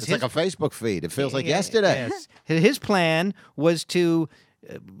kitchen because It's his like a Facebook feed. It feels like Yeah, yesterday. yes. His plan was to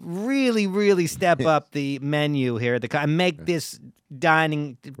really, really step up the menu here at and make this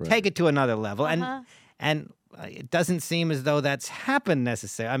dining, take it to another level. And it doesn't seem as though that's happened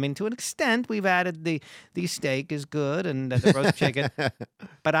necessarily. I mean, to an extent, we've added the steak is good and the roast chicken,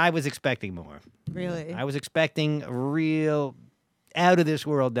 but I was expecting more. Really? I was expecting a real out of this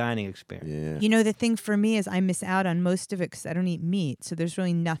world dining experience. Yeah. You know, the thing for me is I miss out on most of it because I don't eat meat. So there's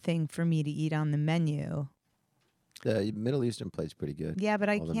really nothing for me to eat on the menu. The Middle Eastern plate's pretty good. Yeah, but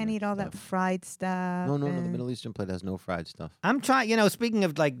I All the can't mixed eat all that stuff. fried stuff. No. The and- Middle Eastern plate has no fried stuff. I'm trying, speaking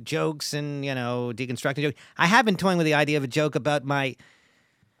of like jokes and, deconstructing jokes, I have been toying with the idea of a joke about meat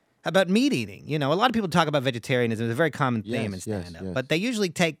eating. A lot of people talk about vegetarianism. It's a very common theme in Yes, yes, stand-up. yes. But they usually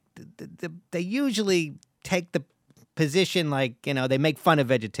take the position like, they make fun of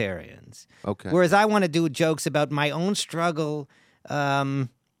vegetarians. Okay. Whereas I want to do jokes about my own struggle,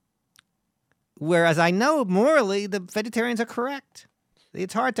 whereas I know morally the vegetarians are correct.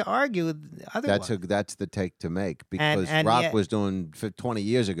 It's hard to argue otherwise. That's the take to make because and Rock yet- was doing 20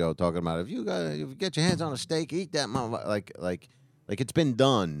 years ago talking about if you get your hands on a steak, eat that like it's been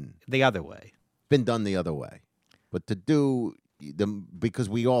done. the other way. Been done the other way. But to do because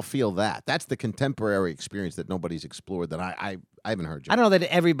we all feel that's the contemporary experience that nobody's explored that I haven't heard. I don't know that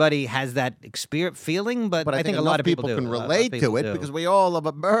everybody has that feeling, but But I think a enough lot of people do. can A lot of relate people to it do. because we all love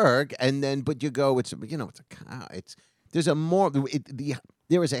a burg, and then but you go, there's a more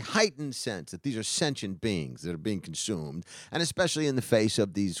there is a heightened sense that these are sentient beings that are being consumed, and especially in the face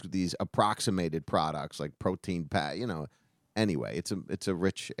of these approximated products like protein Anyway, it's a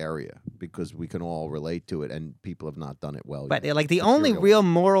rich area because we can all relate to it, and people have not done it well. But yet. like the only Material. real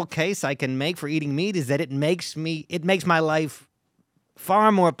moral case I can make for eating meat is that it makes my life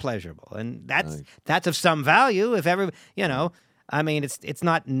far more pleasurable, and that's of some value. If ever, I mean, it's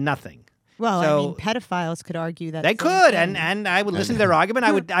not nothing. Well, So- I mean, pedophiles could argue that They same could, thing. and I would listen to their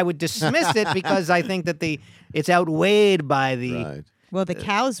argument. I would dismiss it because I think that it's outweighed by the. Right. Well, the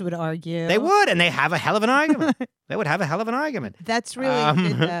cows would argue. They would, and they have a hell of an argument. They would have a hell of an argument. That's really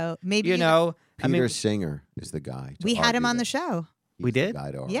good, though. Maybe Peter Singer is the guy. we had him on the show. We did?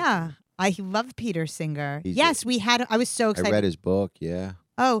 Yeah, I love Peter Singer. He's Yes, we had. I was so I excited. read his book. Yeah.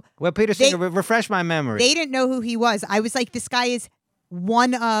 Oh, Well, Peter Singer, refresh my memory. they didn't know who he was. I was like, this guy is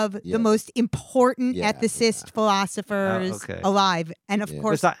one of Yeah. the most important Yeah, ethicist philosophers Oh, okay. alive, and of Yeah.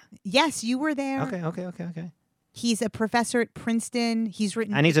 course, Was that- yes, you were there. okay. He's a professor at Princeton. He's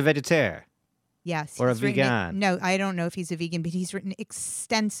written. And he's a vegetarian. Yes. Or a he's written vegan. No, I don't know if he's a vegan, but he's written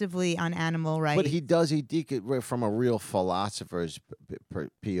extensively on animal rights. But he from a real philosopher's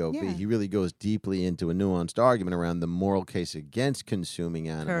POV. Yeah. He really goes deeply into a nuanced argument around the moral case against consuming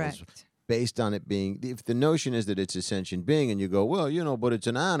animals. Correct. Based on it being, if the notion is that it's a sentient being, and you go, well, but it's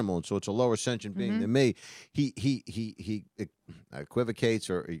an animal, and so it's a lower sentient being than me. He equivocates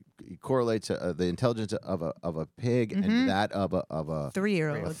or he correlates the intelligence of a pig and that of a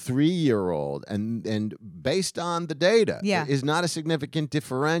 3-year-old. 3-year-old, and based on the data, Yeah. is not a significant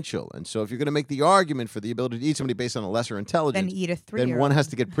differential. And so, if you're going to make the argument for the ability to eat somebody based on a lesser intelligence, Then eat a 3-year-old. then one has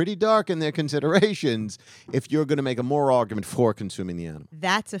to get pretty dark in their considerations if you're going to make a moral argument for consuming the animal.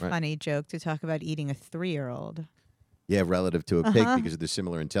 That's a Right. funny joke to talk about eating a 3-year-old. Yeah, relative to a pig because of the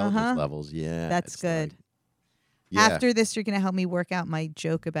similar intelligence levels. Yeah, That's it's good. like- yeah. After this, you're going to help me work out my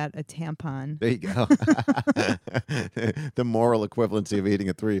joke about a tampon. There you go. The moral equivalency of eating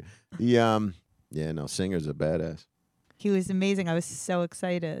a 3. Singer's a badass. He was amazing. I was so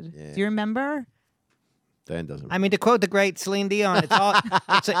excited. Yeah. Do you remember? Dan doesn't. I mean, to quote the great Celine Dion, it's all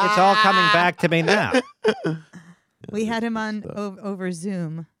coming back to me now. We had him on over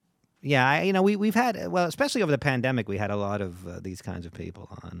Zoom. Yeah, we've had, especially over the pandemic, we had a lot of these kinds of people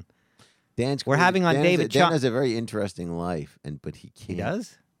on. Dan's We're having on David Dan Chong- has a very interesting life, but he can't. He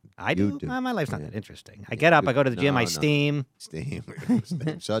does? I You do? do. My life's not Yeah. that interesting. I get up, I go to the gym, I No. steam. Steam.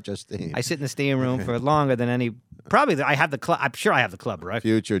 Such a steam. I sit in the steam room for longer than any. Probably, I have the club. I'm sure I have the club record.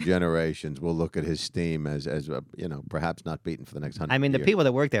 Future generations will look at his steam as perhaps not beaten for the next 100 I mean, the years. people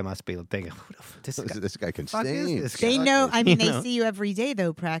that work there must be thinking, who the this guy? This guy can fuck is steam. this They guy? know. I mean, You they know? see you every day,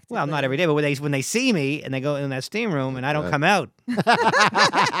 though, practically. Well, not every day, but when they see me and they go in that steam room and I don't come out, and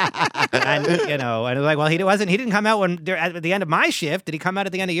and it's like, well, he didn't come out at the end of my shift. Did he come out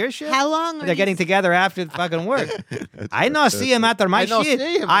at the end of your shift? How long? They're getting together after fucking work. I not see him after my I not shift.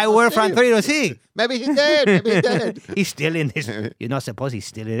 see him. I I not work see from him. 3 to 6. Maybe he did. Maybe he did. He's still in this. You not suppose he's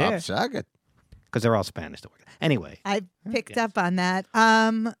still in there Upsuck because they're all Spanish to work. Anyway, I picked up on that.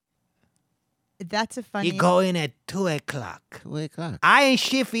 That's a funny. you go in at 2 o'clock. 2 o'clock. I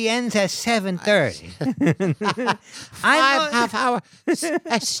shift ends at 7:30. I'm half hour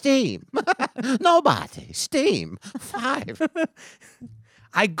steam. Nobody steam 5.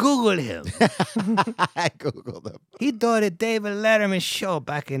 I Google him. I googled him. He did a David Letterman show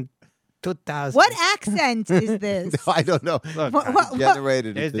back in 2000. What accent is this? I don't know. Look,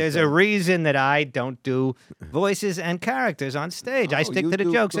 Generated. it there's this a way. reason that I don't do voices and characters on stage. I Oh, stick you to the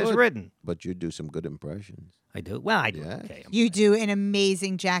do jokes as good. written. But you do some good impressions. I do. Well, I do. Yeah. Okay. You do an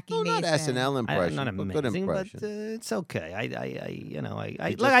amazing Jackie No, not Mason. SNL I'm impressions, not but good amazing, but impressions. it's okay. I You just look. I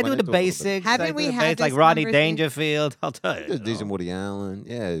went do the into a little bit. basics. Haven't I do we the had basics, like this Rodney conversation? Dangerfield? I'll tell you. There's decent Woody Allen.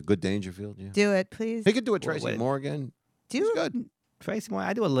 Yeah, good Dangerfield. Yeah. Do it, please. He could do a Tracy wait. Morgan. Do He's good. Tracy Moore.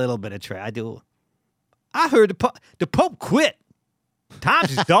 I do a little bit of I heard the Pope quit.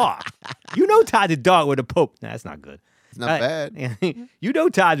 Times is dark. You know times is dark with the Pope. Nah, that's not good. It's not bad. You know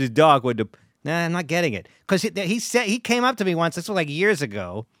times is dark with the. Nah, I'm not getting it because he came up to me once. This was like years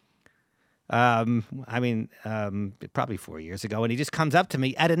ago. Probably 4 years ago, and he just comes up to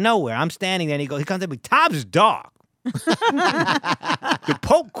me out of nowhere. I'm standing there, and he comes up to me. Times is dark. The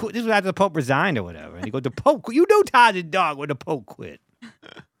Pope quit. This was after the Pope resigned or whatever. And he goes, the Pope quit. You know times is dark when the Pope quit.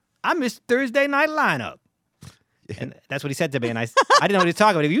 I missed Thursday night lineup. And that's what he said to me, and I didn't know what he was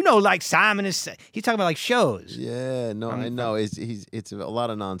talking about. You know, like Simon is, he's talking about like shows. Yeah, no, I know. It's a lot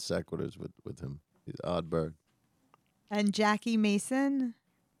of non sequiturs with him. He's an odd bird. And Jackie Mason.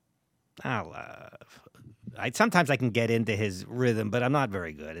 Sometimes I can get into his rhythm, but I'm not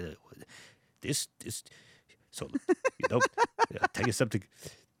very good. So I'll tell you something.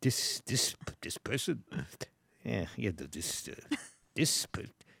 This person, this.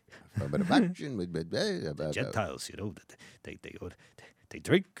 Action with Gentiles, they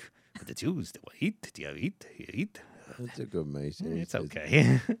drink, but the Jews, they eat. It's a good Mason. It's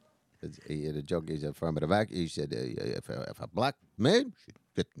okay. He had a joke. He said affirmative act. He said if a black man should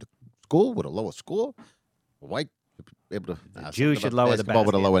get to school with a lower score, a white should be able to. Jew should lower the basketball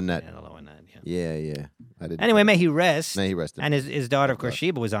with a lower net. Yeah, the lower net. Yeah. Yeah. I didn't. Anyway, may he rest. May he rest. And his daughter, of course,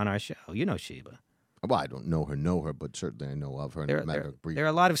 Sheba, was on our show. You know Sheba. Well, I don't know her, but certainly I know of her. There are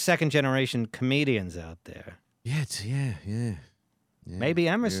a lot of second-generation comedians out there. Yeah. Maybe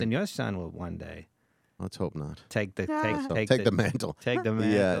Emerson, your son, will one day Let's hope not. take the mantle. Take the mantle.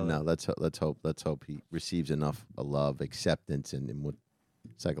 Yeah, no. Let's hope he receives enough love, acceptance, and in what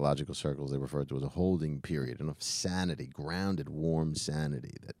psychological circles they refer to as a holding period, enough sanity, grounded, warm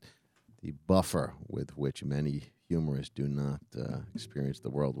sanity, that the buffer with which many humorists do not experience the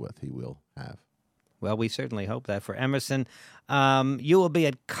world with, he will have. Well, we certainly hope that for Emerson. You will be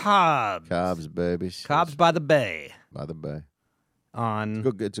at Cobb's. Cobb's, baby. Cobb's by the Bay. By the Bay. On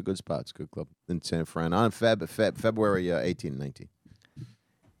It's a good spot. It's a good club in San Fran. On February 18 and 19.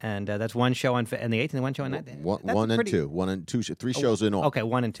 And that's one show on and the 18th and one show on 19th. One and two. 1 and 2. 3 shows in all. Okay,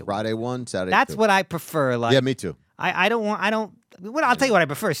 1 and 2. Friday 1, Saturday That's 2. what I prefer. Like, yeah, me too. I'll tell you what I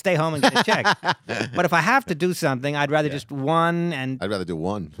prefer: stay home and get a check. But if I have to do something, I'd rather just one. And I'd rather do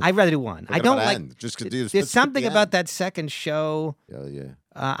one. I'd rather do one. I don't like. Just there's something about that second show. Yeah.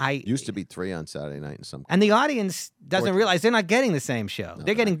 I used to be 3 on Saturday night and some. And the audience doesn't realize they're not getting the same show. No,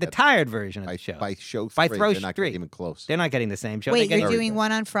 they're getting the tired version of the show. By show 3, by throw they're not three, even close. They're not getting the same show. Wait, they're you're getting doing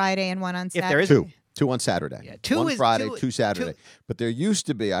one on Friday and one on Saturday? If there is 2 on Saturday. Yeah, 2 one is Friday, 2 2 Saturday. But there used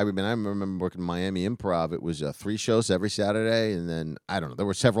to be. I remember working Miami Improv. It was 3 shows every Saturday, and then I don't know. There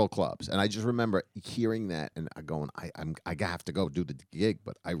were several clubs, and I just remember hearing that and going, I have to go do the gig,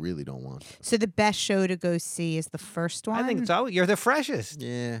 but I really don't want to. So the best show to go see is the first one? I think so. You're the freshest.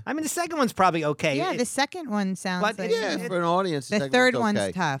 Yeah. I mean, the second one's probably okay. Yeah, the second one sounds But like... Yeah, for an audience, The second third one's one's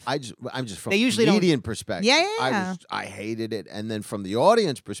okay. tough. I'm just from They a usually don't- comedian perspective. Yeah. I hated it, and then from the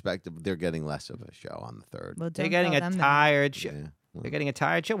audience perspective, they're getting less of a show on the third. Well, They're don't getting tell a them that. tired show. Yeah. They're getting a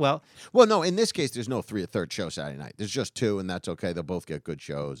tired show. Well, Well, no, in this case, there's no third show Saturday night. There's just 2, and that's okay. They'll both get good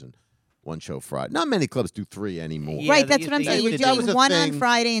shows, and 1 show Friday. Not many clubs do 3 anymore. Yeah, Right, they that's what I'm used to- saying. they You're used to- that was doing a 1 on thing.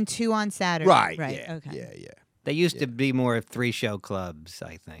 Friday and 2 on Saturday. Right. Right. Yeah. Okay. Yeah. they used to be more 3-show clubs,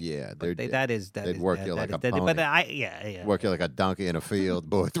 I think. Yeah. But they'd work you like a pony. Yeah. Work you like a donkey in a field.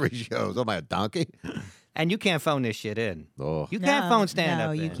 Boy, 3 shows. Oh, am I a donkey? And you can't phone this shit in. Oh, You can't phone stand up.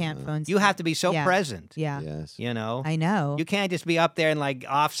 No, you in. can't phone You have to be so Yeah. present. Yeah. yes. You know. I know. You can't just be up there and like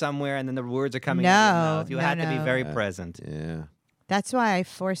off somewhere and then the words are coming out of your No, mouth. You no, have to be no. very present. Yeah. That's why I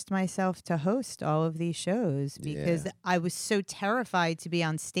forced myself to host all of these shows because Yeah. I was so terrified to be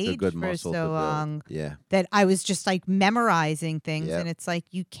on It's a stage good for muscle to so build. long Yeah. that I was just like memorizing things, Yep. and it's like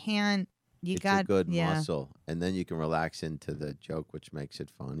you can't. You It's got a good yeah. muscle. And then you can relax into the joke, which makes it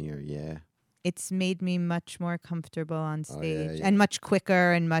funnier. Yeah. It's made me much more comfortable on Oh, stage yeah. and much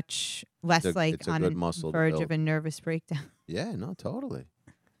quicker and much less It's a- like it's a on good the muscle to verge build. of a nervous breakdown. Yeah, no, totally.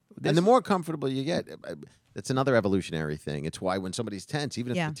 And the more comfortable you get, it's another evolutionary thing. It's why when somebody's tense,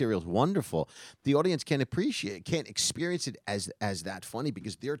 even if Yeah. the material's wonderful, the audience can't experience it as that funny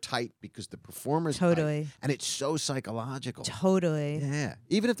because they're tight, because the performer's tight, Totally. and it's so psychological. Totally. Yeah,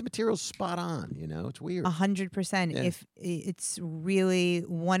 even if the material's spot on, it's weird. 100%. Yeah. If it's really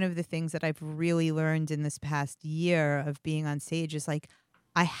one of the things that I've really learned in this past year of being on stage is like,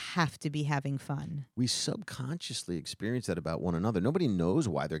 I have to be having fun. We subconsciously experience that about one another. Nobody knows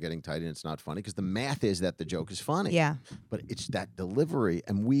why they're getting tight and it's not funny because the math is that the joke is funny. Yeah. But it's that delivery,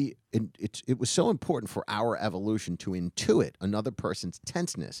 and it was so important for our evolution to intuit another person's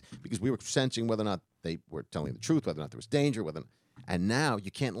tenseness because we were sensing whether or not they were telling the truth, whether or not there was danger, and now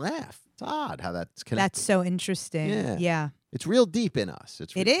you can't laugh. It's odd how that's connected. That's so interesting. Yeah. Yeah. It's real deep in us.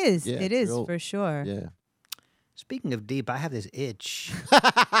 It is. Yeah, It it's is real- for sure. Yeah. Speaking of deep, I have this itch.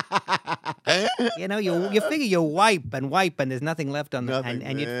 You figure you wipe and there's nothing left on the Nothing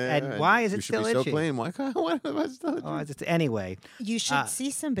and there, why is you it should still be so itchy? clean. Why am I still itchy? Oh, anyway. You should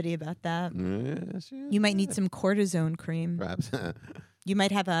see somebody about that. Yes, You might need some cortisone cream. perhaps You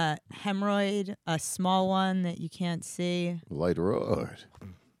might have a hemorrhoid, a small one that you can't see. light road.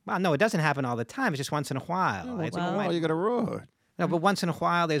 Well, no, it doesn't happen all the time. It's just once in a while. It's like, well- Oh, you got a road. no, but once in a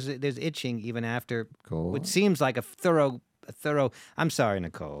while, there's itching even after Cool. what seems like a thorough. I'm sorry,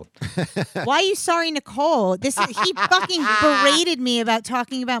 Nicole. Why are you sorry, Nicole? He fucking berated me about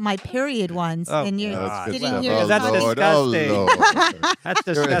talking about my period once, Oh, and you're God. sitting That's here. good stuff. That's talking- disgusting. Oh, Lord. That's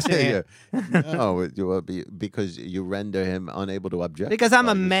disgusting. No, because you render him unable to object. Because I'm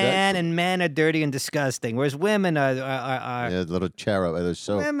a Oh, you're man, sexy. and men are dirty and disgusting, whereas women are Yeah, little cherub. They're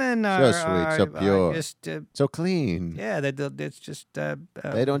so women so are sweet, so pure, just so clean. yeah. It's just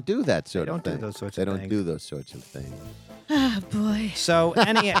They don't do that sort don't of do thing. those sorts They of don't things. do those sorts of things. Oh, boy. So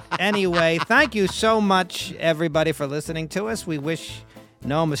anyway, thank you so much, everybody, for listening to us. We wish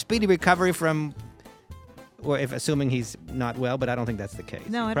Noam a speedy recovery from, or if assuming he's not well, but I don't think that's the case.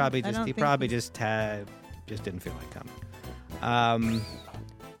 No, he I probably don't think just didn't feel like coming.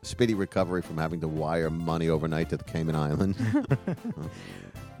 Speedy recovery from having to wire money overnight to the Cayman Islands.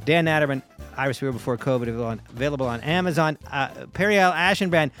 Dan Naturman, Irish Beer Before COVID, available on Amazon. Periel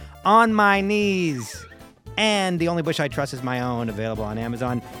Aschenbrand, On My Knees. And The Only Bush I Trust Is My Own, available on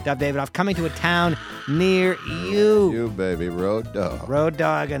Amazon. Dov Davidoff, coming to a town near you. You, baby. Road dog. Road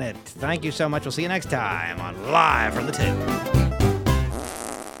dog in it. Thank you so much. We'll see you next time on Live from the Table.